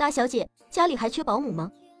大小姐，家里还缺保姆吗？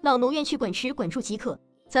老奴愿去管吃管住即可。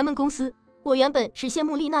咱们公司，我原本是羡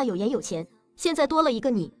慕丽娜有颜有钱，现在多了一个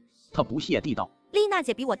你。她不屑地道：丽娜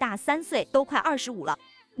姐比我大3岁，都快25了。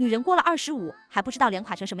女人过了25还不知道脸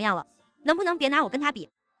垮成什么样了，能不能别拿我跟她比？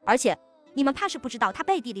而且你们怕是不知道她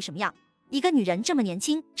背地里什么样。一个女人这么年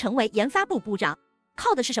轻，成为研发部部长，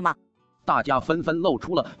靠的是什么？大家纷纷露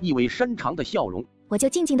出了意味深长的笑容。我就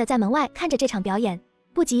静静地在门外看着这场表演。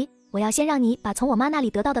不急，我要先让你把从我妈那里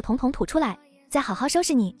得到的统统吐出来，再好好收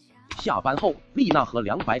拾你。下班后，丽娜和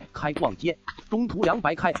梁白开逛街，中途梁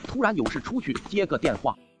白开突然有事出去接个电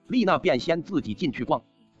话，丽娜便先自己进去逛。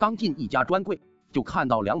刚进一家专柜，就看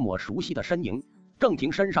到梁某熟悉的身影，郑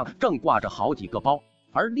婷身上正挂着好几个包，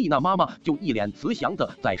而丽娜妈妈就一脸慈祥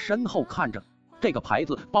的在身后看着。这个牌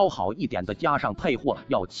子包好一点的加上配货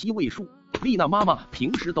要7位数，丽娜妈妈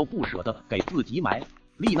平时都不舍得给自己买。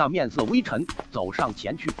丽娜面色微沉，走上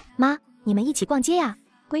前去：妈，你们一起逛街呀？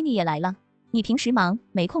闺女也来了，你平时忙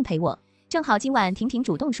没空陪我，正好今晚婷婷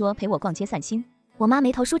主动说陪我逛街散心。我妈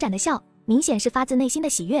眉头舒展的笑，明显是发自内心的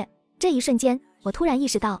喜悦。这一瞬间，我突然意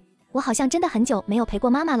识到，我好像真的很久没有陪过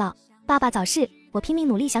妈妈了。爸爸早逝，我拼命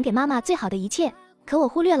努力想给妈妈最好的一切，可我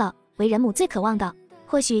忽略了为人母最渴望的，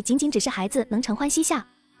或许仅仅只是孩子能承欢膝下。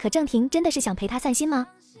可郑婷真的是想陪她散心吗？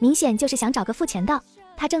明显就是想找个付钱的。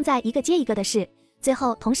她正在一个接一个的试，最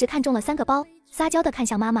后同时看中了3个包，撒娇的看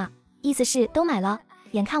向妈妈，意思是都买了。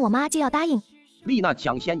眼看我妈就要答应，丽娜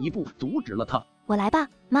抢先一步阻止了她：我来吧，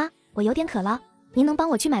妈，我有点渴了，您能帮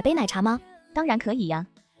我去买杯奶茶吗？当然可以呀。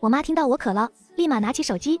我妈听到我渴了，立马拿起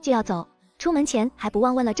手机就要走，出门前还不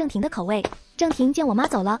忘问了郑婷的口味。郑婷见我妈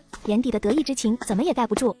走了，眼底的得意之情怎么也盖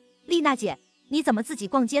不住。丽娜姐，你怎么自己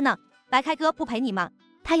逛街呢？白开哥不陪你吗？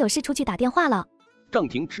他有事出去打电话了。郑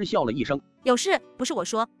婷嗤笑了一声：有事不是我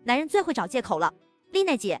说，男人最会找借口了。丽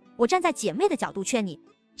娜姐，我站在姐妹的角度劝你，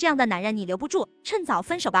这样的男人你留不住，趁早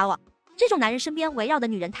分手吧。我这种男人身边围绕的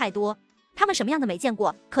女人太多，他们什么样的没见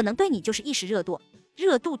过，可能对你就是一时热度，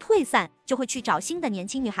热度退散就会去找新的年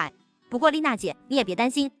轻女孩。不过丽娜姐你也别担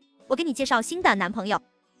心，我给你介绍新的男朋友。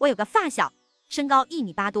我有个发小，身高1.8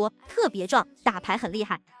米多，特别壮，打牌很厉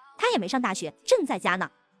害，他也没上大学，正在家呢。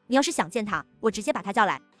你要是想见他，我直接把他叫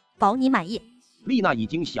来，保你满意。丽娜已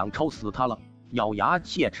经想抽死他了，咬牙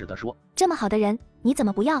切齿地说：这么好的人你怎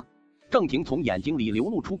么不要？郑婷从眼睛里流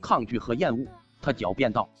露出抗拒和厌恶，她狡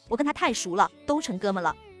辩道：我跟他太熟了，都成哥们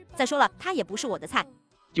了，再说了他也不是我的菜。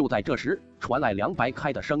就在这时传来梁白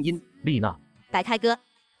开的声音：丽娜。白开哥。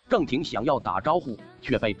郑婷想要打招呼，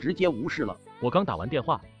却被直接无视了。我刚打完电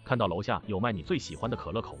话，看到楼下有卖你最喜欢的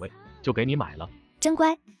可乐口味，就给你买了。真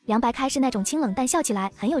乖。梁白开是那种清冷但笑起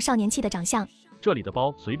来很有少年气的长相。这里的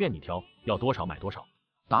包随便你挑，要多少买多少。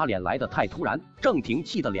打脸来得太突然，郑婷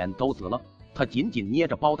气得脸都紫了，她紧紧捏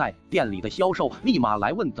着包袋，店里的销售立马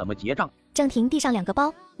来问怎么结账。郑婷递上2个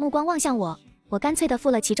包，目光望向我，我干脆的付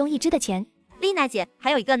了其中1只的钱。丽娜姐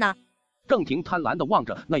还有一个呢。郑婷贪婪地望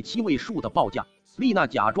着那7位数的报价，丽娜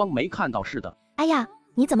假装没看到似的。哎呀，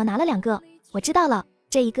你怎么拿了2个？我知道了，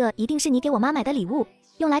这一个一定是你给我妈买的礼物，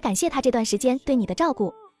用来感谢她这段时间对你的照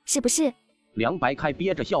顾，是不是？梁白开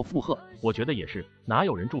憋着笑附和：我觉得也是，哪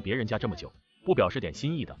有人住别人家这么久，不表示点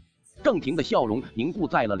心意的。郑婷的笑容凝固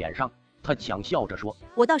在了脸上，他强笑着说：“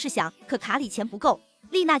我倒是想，可卡里钱不够。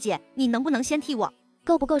丽娜姐，你能不能先替我？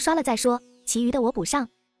够不够刷了再说，其余的我补上。”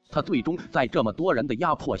他最终在这么多人的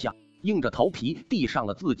压迫下，硬着头皮递上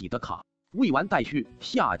了自己的卡。未完待续，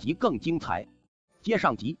下集更精彩。接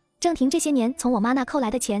上集，郑婷这些年从我妈那扣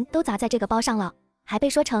来的钱都砸在这个包上了，还被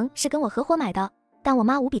说成是跟我合伙买的。但我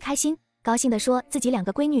妈无比开心，高兴地说自己2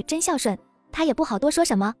个闺女真孝顺，她也不好多说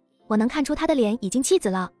什么。我能看出她的脸已经气紫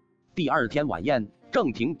了。第二天晚宴，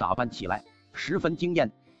郑婷打扮起来十分惊艳，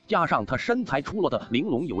加上她身材出落的玲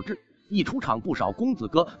珑有致，一出场不少公子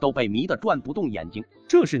哥都被迷得转不动眼睛。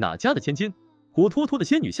这是哪家的千金？活脱脱的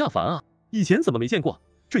仙女下凡啊！以前怎么没见过？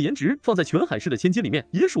这颜值放在全海市的千金里面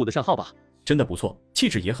也数得上号吧？真的不错，气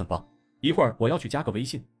质也很棒。一会儿我要去加个微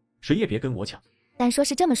信，谁也别跟我抢。但说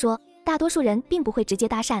是这么说，大多数人并不会直接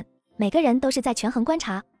搭讪，每个人都是在权衡观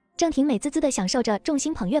察。郑婷美滋滋地享受着众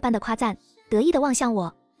星捧月般的夸赞，得意地望向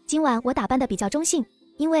我。今晚我打扮得比较中性，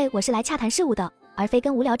因为我是来洽谈事务的，而非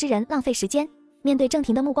跟无聊之人浪费时间。面对郑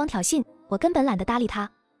婷的目光挑衅，我根本懒得搭理她。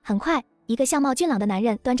很快，一个相貌俊朗的男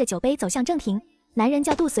人端着酒杯走向郑婷。男人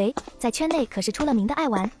叫杜随，在圈内可是出了名的爱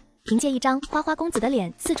玩，凭借一张花花公子的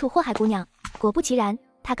脸四处祸害姑娘。果不其然，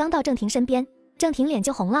他刚到郑婷身边，郑婷脸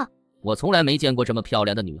就红了。我从来没见过这么漂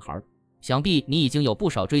亮的女孩，想必你已经有不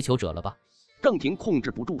少追求者了吧？郑婷控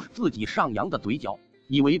制不住自己上扬的嘴角，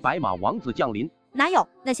以为白马王子降临。哪有，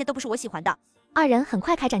那些都不是我喜欢的。二人很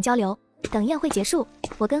快开展交流。等宴会结束，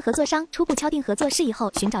我跟合作商初步敲定合作事宜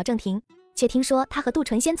后寻找郑婷，却听说他和杜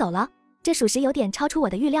淳先走了，这属实有点超出我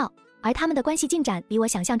的预料。而他们的关系进展比我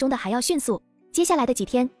想象中的还要迅速。接下来的几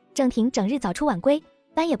天，郑婷整日早出晚归，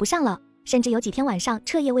班也不上了，甚至有几天晚上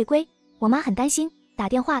彻夜未归。我妈很担心，打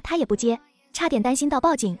电话她也不接，差点担心到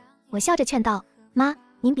报警。我笑着劝道：“妈，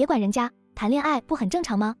您别管人家，谈恋爱不很正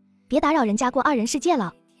常吗？别打扰人家过2人世界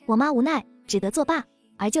了。”我妈无奈，只得作罢。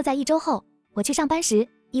而就在1周后，我去上班时，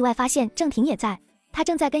意外发现郑婷也在，她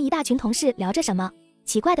正在跟一大群同事聊着什么。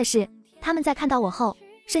奇怪的是，他们在看到我后，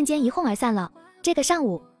瞬间一哄而散了。这个上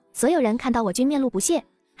午，所有人看到我均面露不屑，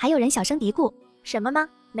还有人小声嘀咕：“什么吗？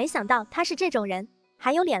没想到他是这种人，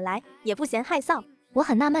还有脸来，也不嫌害臊。”我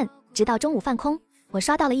很纳闷，直到中午饭空，我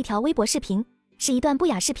刷到了一条微博视频，是一段不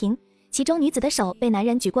雅视频，其中女子的手被男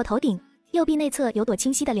人举过头顶，右臂内侧有朵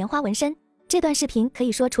清晰的莲花纹身。这段视频可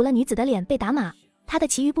以说除了女子的脸被打码，她的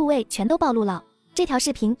其余部位全都暴露了。这条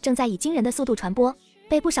视频正在以惊人的速度传播，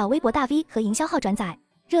被不少微博大 V 和营销号转载，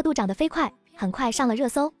热度涨得飞快，很快上了热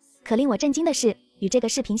搜。可令我震惊的是，与这个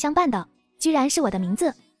视频相伴的，居然是我的名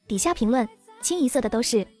字。底下评论清一色的都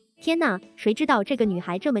是：天哪，谁知道这个女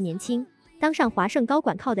孩这么年轻，当上华盛高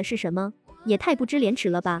管靠的是什么？也太不知廉耻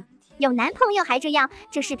了吧！有男朋友还这样，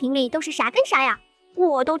这视频里都是啥跟啥呀？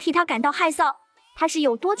我都替她感到害臊，她是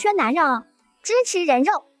有多缺男人啊！支持人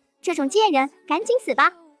肉，这种贱人赶紧死吧，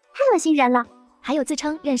太恶心人了。还有自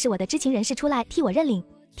称认识我的知情人士出来替我认领，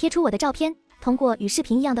贴出我的照片，通过与视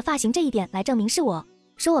频一样的发型这一点来证明是我，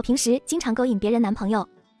说我平时经常勾引别人男朋友，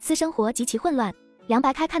私生活极其混乱。梁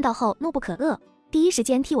白开看到后怒不可遏，第一时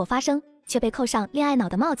间替我发声，却被扣上恋爱脑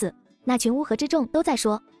的帽子。那群乌合之众都在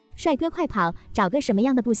说：帅哥快跑，找个什么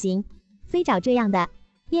样的不行，非找这样的，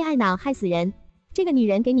恋爱脑害死人。这个女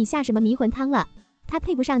人给你下什么迷魂汤了？她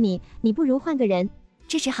配不上你，你不如换个人。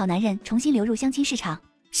支持好男人重新流入相亲市场。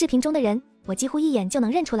视频中的人，我几乎一眼就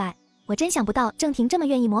能认出来。我真想不到郑婷这么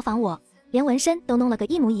愿意模仿我，连纹身都弄了个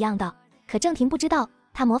一模一样的。可郑婷不知道，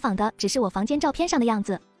她模仿的只是我房间照片上的样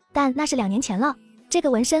子，但那是2年前了。这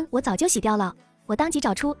个纹身我早就洗掉了。我当即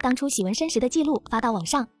找出当初洗纹身时的记录发到网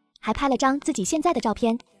上，还拍了张自己现在的照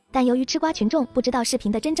片。但由于吃瓜群众不知道视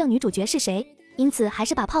频的真正女主角是谁，因此还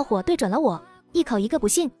是把炮火对准了我，一口一个不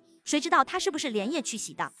信。谁知道他是不是连夜去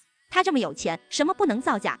洗的？他这么有钱，什么不能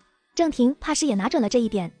造假？郑婷怕是也拿准了这一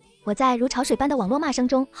点。我在如潮水般的网络骂声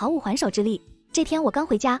中毫无还手之力。这天我刚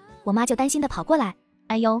回家，我妈就担心地跑过来：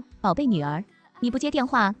哎呦，宝贝女儿，你不接电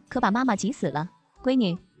话可把妈妈急死了。闺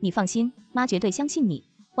女，你放心，妈绝对相信你。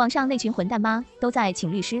网上那群混蛋妈都在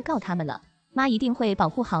请律师告他们了，妈一定会保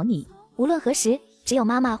护好你。无论何时，只有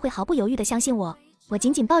妈妈会毫不犹豫地相信我。我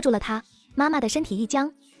紧紧抱住了她，妈妈的身体一僵。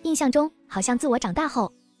印象中，好像自我长大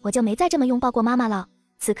后，我就没再这么拥抱过妈妈了。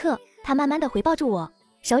此刻，她慢慢地回抱住我，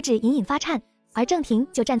手指隐隐发颤，而郑婷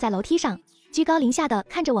就站在楼梯上，居高临下地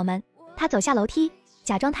看着我们。她走下楼梯，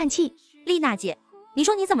假装叹气：丽娜姐，你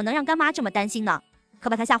说你怎么能让干妈这么担心呢？可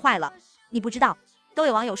把她吓坏了。你不知道，都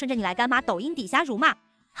有网友顺着你来干妈抖音底下辱骂。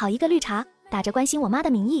好一个绿茶，打着关心我妈的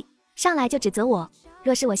名义，上来就指责我。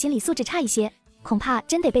若是我心理素质差一些，恐怕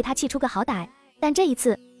真得被她气出个好歹。但这一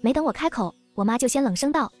次，没等我开口，我妈就先冷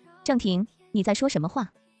声道：郑婷，你在说什么话？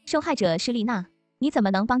受害者是丽娜，你怎么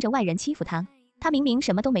能帮着外人欺负她？她明明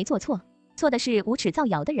什么都没做错，错的是无耻造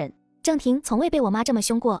谣的人。郑婷从未被我妈这么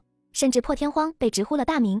凶过，甚至破天荒被直呼了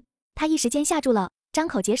大名。她一时间吓住了，张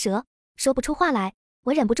口结舌，说不出话来。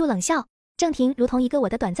我忍不住冷笑，郑婷如同一个我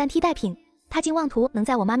的短暂替代品，她竟妄图能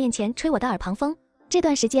在我妈面前吹我的耳旁风。这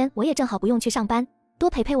段时间我也正好不用去上班，多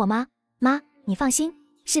陪陪我妈。妈，你放心，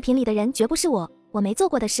视频里的人绝不是我没做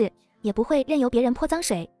过的事，也不会任由别人泼脏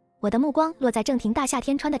水。我的目光落在郑婷大夏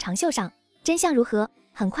天穿的长袖上，真相如何，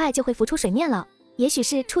很快就会浮出水面了。也许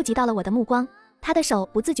是触及到了我的目光，她的手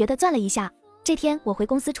不自觉地攥了一下。这天我回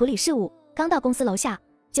公司处理事务，刚到公司楼下，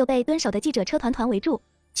就被蹲守的记者车团围住。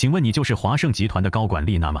请问你就是华盛集团的高管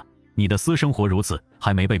丽娜吗？你的私生活如此，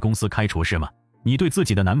还没被公司开除是吗？你对自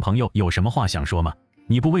己的男朋友有什么话想说吗？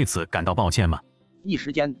你不为此感到抱歉吗？一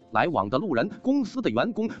时间，来往的路人、公司的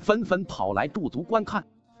员工纷纷跑来驻足观看，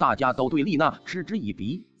大家都对丽娜嗤之以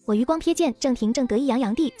鼻。我余光瞥见郑婷正得意洋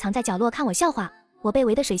洋地藏在角落看我笑话，我被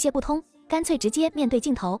围得水泄不通，干脆直接面对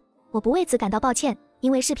镜头。我不为此感到抱歉，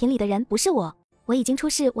因为视频里的人不是我，我已经出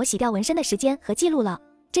示我洗掉纹身的时间和记录了，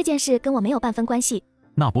这件事跟我没有半分关系。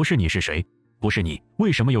那不是你是谁？不是你，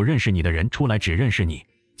为什么有认识你的人出来只认识你？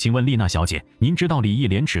请问丽娜小姐，您知道礼义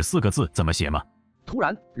廉耻4个字怎么写吗？突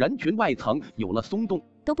然，人群外层有了松动，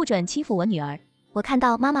都不准欺负我女儿。我看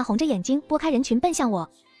到妈妈红着眼睛拨开人群奔向我，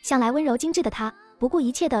向来温柔精致的她不顾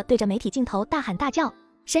一切地对着媒体镜头大喊大叫，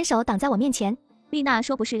伸手挡在我面前。丽娜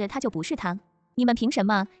说不是她就不是她，你们凭什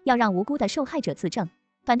么要让无辜的受害者自证？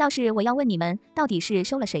反倒是我要问你们，到底是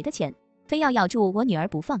收了谁的钱，非要咬住我女儿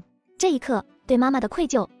不放？这一刻，对妈妈的愧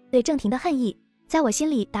疚，对郑婷的恨意，在我心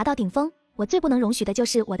里达到顶峰。我最不能容许的就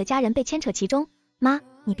是我的家人被牵扯其中。妈，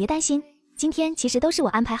你别担心，今天其实都是我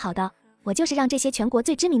安排好的，我就是让这些全国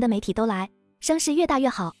最知名的媒体都来，声势越大越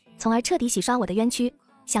好，从而彻底洗刷我的冤屈。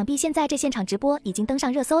想必现在这现场直播已经登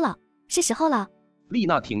上热搜了，是时候了。丽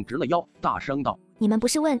娜挺直了腰，大声道：你们不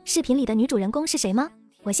是问视频里的女主人公是谁吗？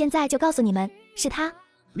我现在就告诉你们，是她。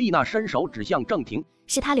丽娜伸手指向郑婷，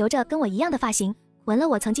是她留着跟我一样的发型，纹了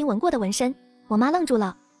我曾经纹过的纹身。我妈愣住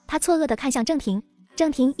了，她错愕地看向郑婷，郑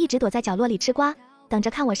婷一直躲在角落里吃瓜，等着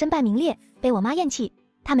看我身败名裂，被我妈厌弃。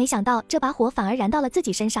她没想到这把火反而燃到了自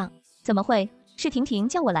己身上。怎么会？是婷婷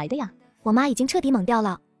叫我来的呀。我妈已经彻底懵掉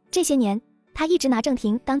了，这些年她一直拿郑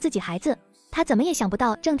婷当自己孩子，她怎么也想不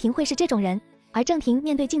到郑婷会是这种人。而郑婷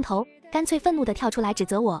面对镜头，干脆愤怒地跳出来指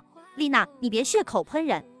责我：丽娜，你别血口喷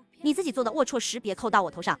人，你自己做的龌龊事别扣到我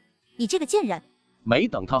头上，你这个贱人！没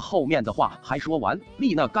等她后面的话还说完，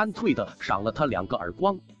丽娜干脆的赏了她2个耳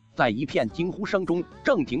光。在一片惊呼声中，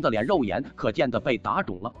郑婷的脸肉眼可见的被打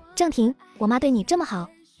肿了。郑婷，我妈对你这么好，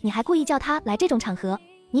你还故意叫她来这种场合，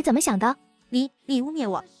你怎么想的？你污蔑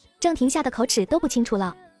我！郑婷吓得口齿都不清楚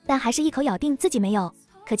了，但还是一口咬定自己没有。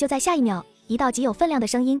可就在下一秒，一道极有分量的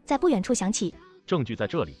声音在不远处响起。证据在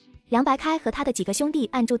这里。梁白开和他的几个兄弟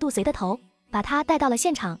按住杜随的头，把他带到了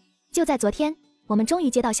现场。就在昨天，我们终于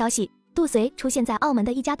接到消息，杜随出现在澳门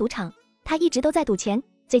的一家赌场。他一直都在赌钱，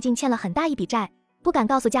最近欠了很大一笔债，不敢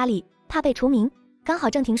告诉家里，怕被除名。刚好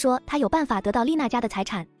郑婷说他有办法得到丽娜家的财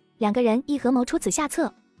产，两个人一合谋出此下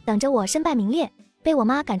策，等着我身败名裂，被我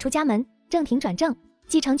妈赶出家门，郑婷转正，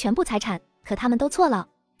继承全部财产。可他们都错了，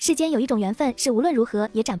世间有一种缘分是无论如何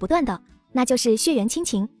也斩不断的，那就是血缘亲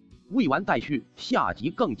情。未完待续，下集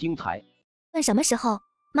更精彩。问什么时候，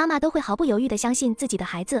妈妈都会毫不犹豫地相信自己的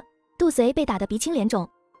孩子。杜随被打得鼻青脸肿，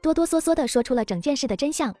哆哆嗦嗦地说出了整件事的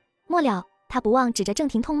真相。末了，他不忘指着郑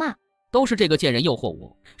婷痛骂：都是这个贱人诱惑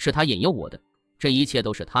我，是他引诱我的，这一切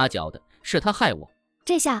都是他教的，是他害我。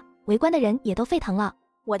这下围观的人也都沸腾了。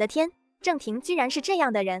我的天，郑婷居然是这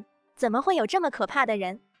样的人，怎么会有这么可怕的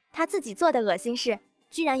人？他自己做的恶心事，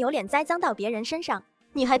居然有脸栽赃到别人身上。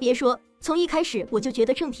你还别说，从一开始我就觉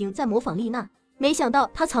得郑婷在模仿丽娜，没想到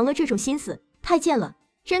她藏了这种心思，太贱了，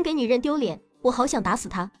真给女人丢脸，我好想打死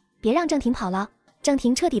她。别让郑婷跑了。郑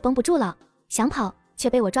婷彻底绷不住了，想跑却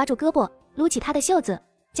被我抓住胳膊，撸起她的袖子，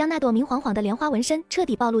将那朵明晃晃的莲花纹身彻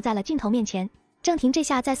底暴露在了镜头面前。郑婷这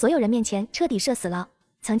下在所有人面前彻底社死了。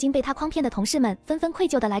曾经被她诓骗的同事们纷纷愧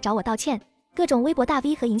疚地来找我道歉，各种微博大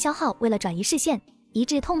V 和营销号为了转移视线，一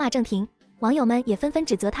致痛骂郑婷。网友们也纷纷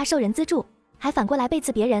指责她受人资助，还反过来背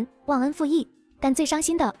刺别人，忘恩负义。但最伤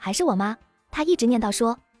心的还是我妈，她一直念叨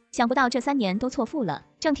说，想不到这3年都错付了，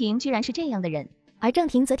郑婷居然是这样的人。而郑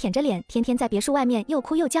婷则舔着脸，天天在别墅外面又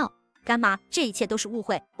哭又叫。干妈，这一切都是误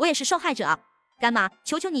会，我也是受害者啊！干妈，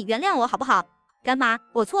求求你原谅我好不好？干妈，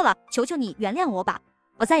我错了，求求你原谅我吧，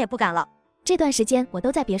我再也不敢了。这段时间我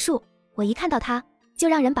都在别墅，我一看到她就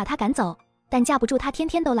让人把她赶走，但架不住她天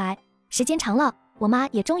天都来。时间长了，我妈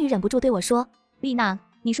也终于忍不住对我说，丽娜，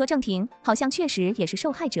你说郑婷好像确实也是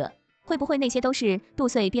受害者，会不会那些都是杜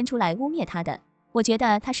穗编出来污蔑她的？我觉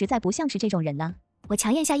得她实在不像是这种人呢。我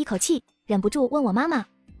强咽下一口气，忍不住问我妈妈，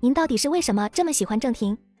您到底是为什么这么喜欢郑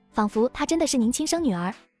婷？仿佛她真的是您亲生女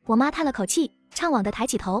儿。我妈叹了口气，怅惘地抬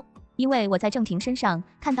起头，因为我在郑婷身上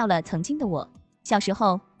看到了曾经的我。小时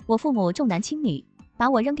候，我父母重男轻女，把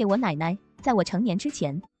我扔给我奶奶，在我成年之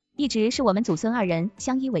前，一直是我们祖孙二人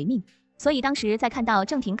相依为命。所以当时在看到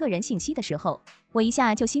郑婷个人信息的时候，我一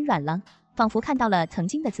下就心软了，仿佛看到了曾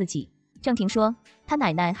经的自己。郑婷说，她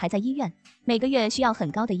奶奶还在医院，每个月需要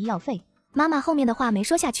很高的医药费。妈妈后面的话没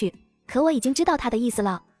说下去，可我已经知道她的意思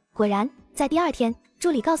了。果然，在第二天，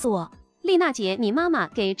助理告诉我，丽娜姐，你妈妈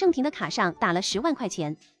给郑婷的卡上打了10万块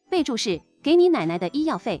钱，备注是给你奶奶的医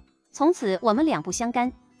药费，从此我们两不相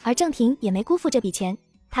干。而郑婷也没辜负这笔钱，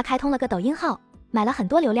她开通了个抖音号，买了很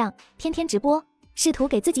多流量，天天直播，试图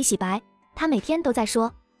给自己洗白。她每天都在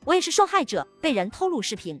说，我也是受害者，被人偷录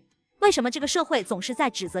视频。为什么这个社会总是在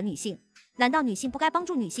指责女性？难道女性不该帮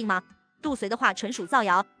助女性吗？杜随的话纯属造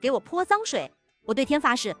谣，给我泼脏水。我对天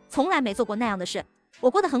发誓，从来没做过那样的事。我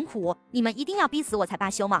过得很苦，你们一定要逼死我才罢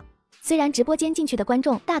休吗？虽然直播间进去的观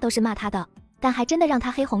众大都是骂她的，但还真的让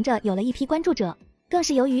她黑红着有了一批关注者。更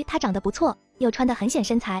是由于她长得不错，又穿得很显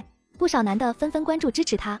身材，不少男的纷纷关注支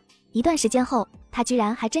持她。一段时间后，她居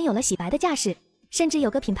然还真有了洗白的架势，甚至有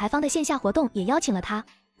个品牌方的线下活动也邀请了她。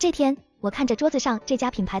这天，我看着桌子上这家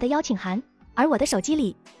品牌的邀请函，而我的手机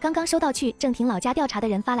里刚刚收到去郑婷老家调查的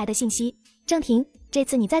人发来的信息：郑婷，这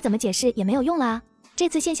次你再怎么解释也没有用了啊！这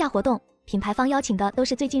次线下活动，品牌方邀请的都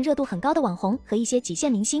是最近热度很高的网红和一些几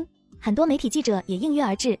线明星，很多媒体记者也应约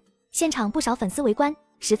而至，现场不少粉丝围观，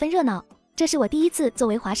十分热闹。这是我第一次作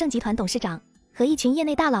为华盛集团董事长和一群业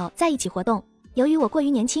内大佬在一起活动，由于我过于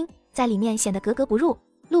年轻，在里面显得格格不入，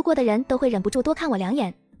路过的人都会忍不住多看我2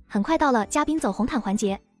眼。很快到了嘉宾走红毯环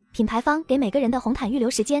节，品牌方给每个人的红毯预留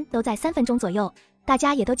时间都在3分钟左右，大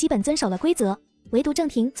家也都基本遵守了规则，唯独郑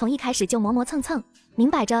婷从一开始就磨磨蹭蹭，明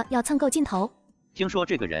摆着要蹭够镜头。听说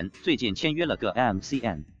这个人最近签约了个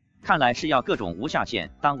MCN， 看来是要各种无下限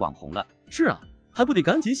当网红了。是啊，还不得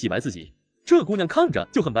赶紧洗白自己，这姑娘看着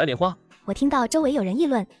就很白莲花。我听到周围有人议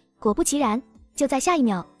论，果不其然，就在下一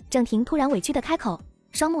秒，郑婷突然委屈的开口，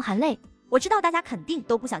双目含泪。我知道大家肯定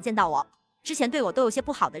都不想见到我，之前对我都有些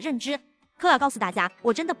不好的认知，可要告诉大家，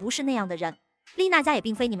我真的不是那样的人。丽娜家也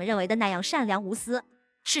并非你们认为的那样善良无私，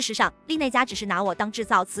事实上，丽娜家只是拿我当制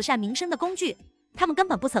造慈善名声的工具，他们根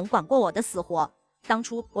本不曾管过我的死活。当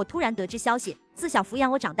初我突然得知消息，自小抚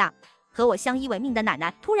养我长大，和我相依为命的奶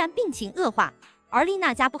奶突然病情恶化，而丽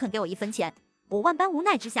娜家不肯给我1分钱，我万般无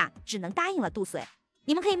奈之下，只能答应了杜随。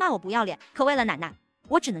你们可以骂我不要脸，可为了奶奶，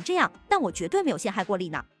我只能这样，但我绝对没有陷害过丽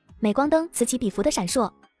娜。镁光灯此起彼伏的闪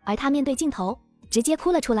烁，而她面对镜头，直接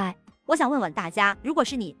哭了出来。我想问问大家，如果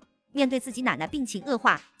是你，面对自己奶奶病情恶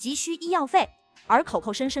化，急需医药费，而口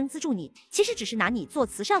口声声资助你，其实只是拿你做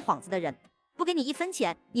慈善幌子的人，不给你1分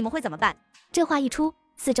钱，你们会怎么办？这话一出，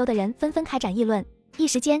四周的人纷纷开展议论，一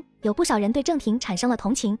时间有不少人对郑婷产生了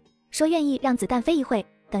同情，说愿意让子弹飞一会，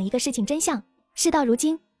等一个事情真相。事到如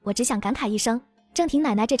今，我只想感慨一声，郑婷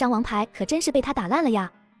奶奶这张王牌可真是被她打烂了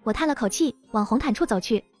呀。我叹了口气，往红毯处走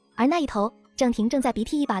去，而那一头，郑婷正在鼻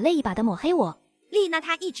涕一把泪一把的抹黑我。丽娜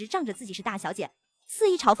她一直仗着自己是大小姐，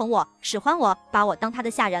肆意嘲讽我，使唤我，把我当她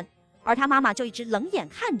的下人，而她妈妈就一直冷眼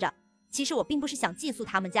看着。其实我并不是想寄宿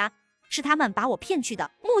他们家，是他们把我骗去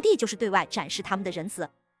的，目的就是对外展示他们的仁慈。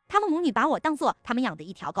他们母女把我当做他们养的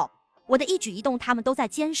一条狗，我的一举一动他们都在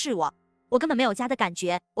监视我，我根本没有家的感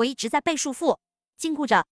觉，我一直在被束缚，禁锢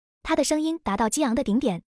着。他的声音达到激昂的顶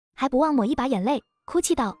点，还不忘抹一把眼泪，哭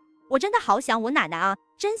泣道：我真的好想我奶奶啊，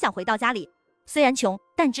真想回到家里，虽然穷，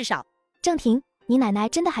但至少……郑婷，你奶奶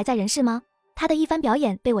真的还在人世吗？他的一番表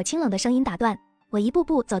演被我清冷的声音打断，我一步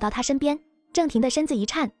步走到他身边，郑婷的身子一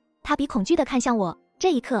颤，他比恐惧地看向我，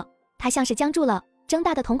这一刻，他像是僵住了，睁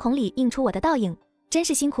大的瞳孔里映出我的倒影。真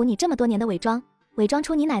是辛苦你这么多年的伪装，伪装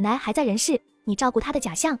出你奶奶还在人世，你照顾她的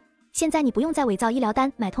假象。现在你不用再伪造医疗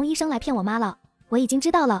单，买通医生来骗我妈了。我已经知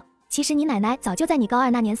道了，其实你奶奶早就在你高2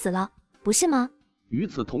那年死了，不是吗？与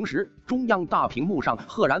此同时，中央大屏幕上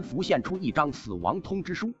赫然浮现出一张死亡通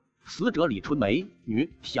知书，死者李春梅，女，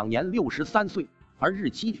享年63岁，而日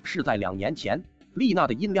期是在2年前。丽娜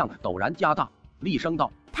的音量陡然加大，厉声道：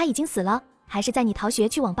她已经死了，还是在你逃学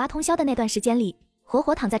去网吧通宵的那段时间里，活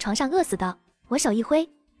活躺在床上饿死的。我手一挥，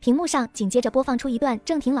屏幕上紧接着播放出一段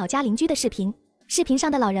郑婷老家邻居的视频。视频上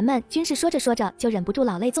的老人们均是说着说着就忍不住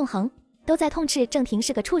老泪纵横，都在痛斥郑婷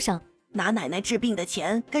是个畜生，拿奶奶治病的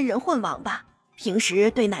钱跟人混网吧，平时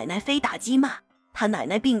对奶奶非打即骂。她奶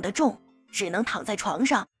奶病得重，只能躺在床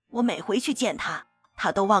上，我每回去见她，她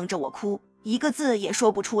都望着我哭，一个字也说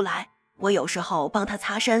不出来。我有时候帮她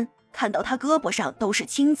擦身，看到她胳膊上都是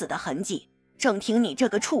青紫的痕迹。郑婷，你这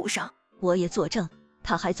个畜生！我也作证，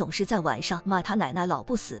他还总是在晚上骂他奶奶老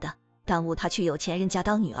不死的，耽误他去有钱人家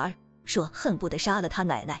当女儿，说恨不得杀了他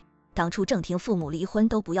奶奶。当初郑婷父母离婚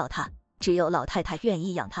都不要她，只有老太太愿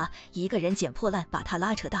意养她，一个人捡破烂把她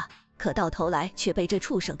拉扯大，可到头来却被这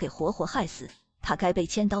畜生给活活害死，她该被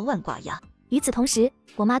千刀万剐呀！与此同时，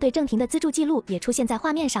我妈对郑婷的资助记录也出现在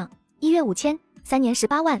画面上，1月5千，3年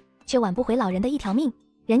18万，却挽不回老人的一条命，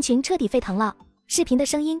人群彻底沸腾了。视频的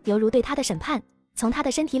声音犹如对她的审判，从她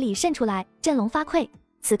的身体里渗出来，振聋发聩。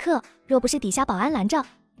此刻，若不是底下保安拦着，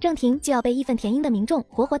郑婷就要被义愤填膺的民众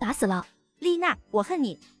活活打死了。丽娜，我恨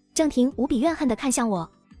你！郑婷无比怨恨地看向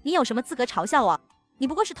我，你有什么资格嘲笑我？你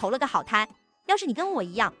不过是投了个好胎，要是你跟我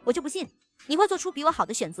一样，我就不信你会做出比我好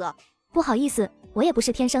的选择。不好意思，我也不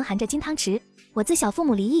是天生含着金汤匙，我自小父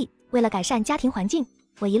母离异，为了改善家庭环境，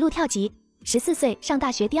我一路跳级，14岁上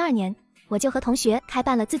大学第2年，我就和同学开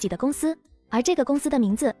办了自己的公司，而这个公司的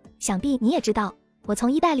名字，想必你也知道。我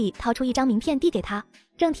从衣袋里掏出一张名片递给他，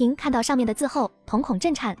郑婷看到上面的字后，瞳孔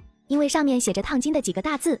震颤，因为上面写着烫金的几个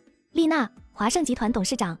大字：丽娜，华盛集团董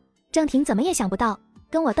事长。郑婷怎么也想不到，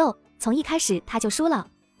跟我斗，从一开始他就输了。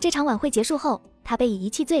这场晚会结束后，他被以遗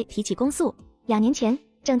弃罪提起公诉。2年前，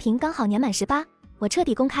郑婷刚好年满18，我彻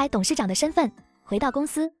底公开董事长的身份，回到公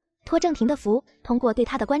司，托郑婷的福，通过对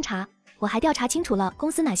他的观察，我还调查清楚了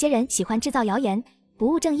公司哪些人喜欢制造谣言，不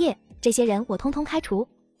务正业，这些人我通通开除，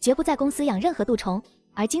绝不在公司养任何蠹虫。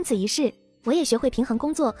而经此一事，我也学会平衡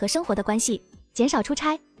工作和生活的关系，减少出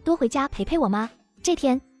差，多回家陪陪我妈。这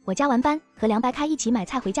天，我加完班，和梁白开一起买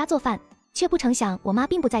菜回家做饭，却不成想我妈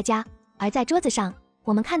并不在家。而在桌子上，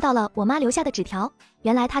我们看到了我妈留下的纸条，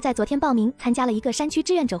原来她在昨天报名参加了一个山区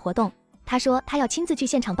志愿者活动，她说她要亲自去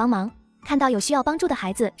现场帮忙，看到有需要帮助的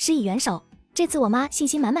孩子施以援手。这次我妈信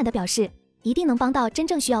心满满的表示，一定能帮到真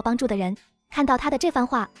正需要帮助的人。看到她的这番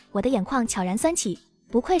话，我的眼眶悄然酸起，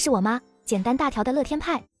不愧是我妈，简单大条的乐天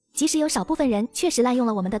派。即使有少部分人确实滥用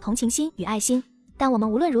了我们的同情心与爱心，但我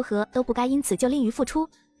们无论如何都不该因此就吝于付出，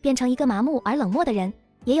变成一个麻木而冷漠的人。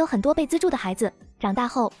也有很多被资助的孩子，长大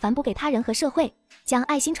后反哺给他人和社会，将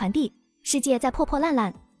爱心传递。世界再破破烂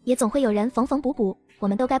烂，也总会有人缝缝补补。我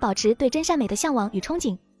们都该保持对真善美的向往与憧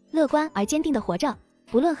憬，乐观而坚定地活着，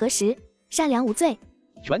不论何时，善良无罪。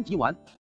全集完。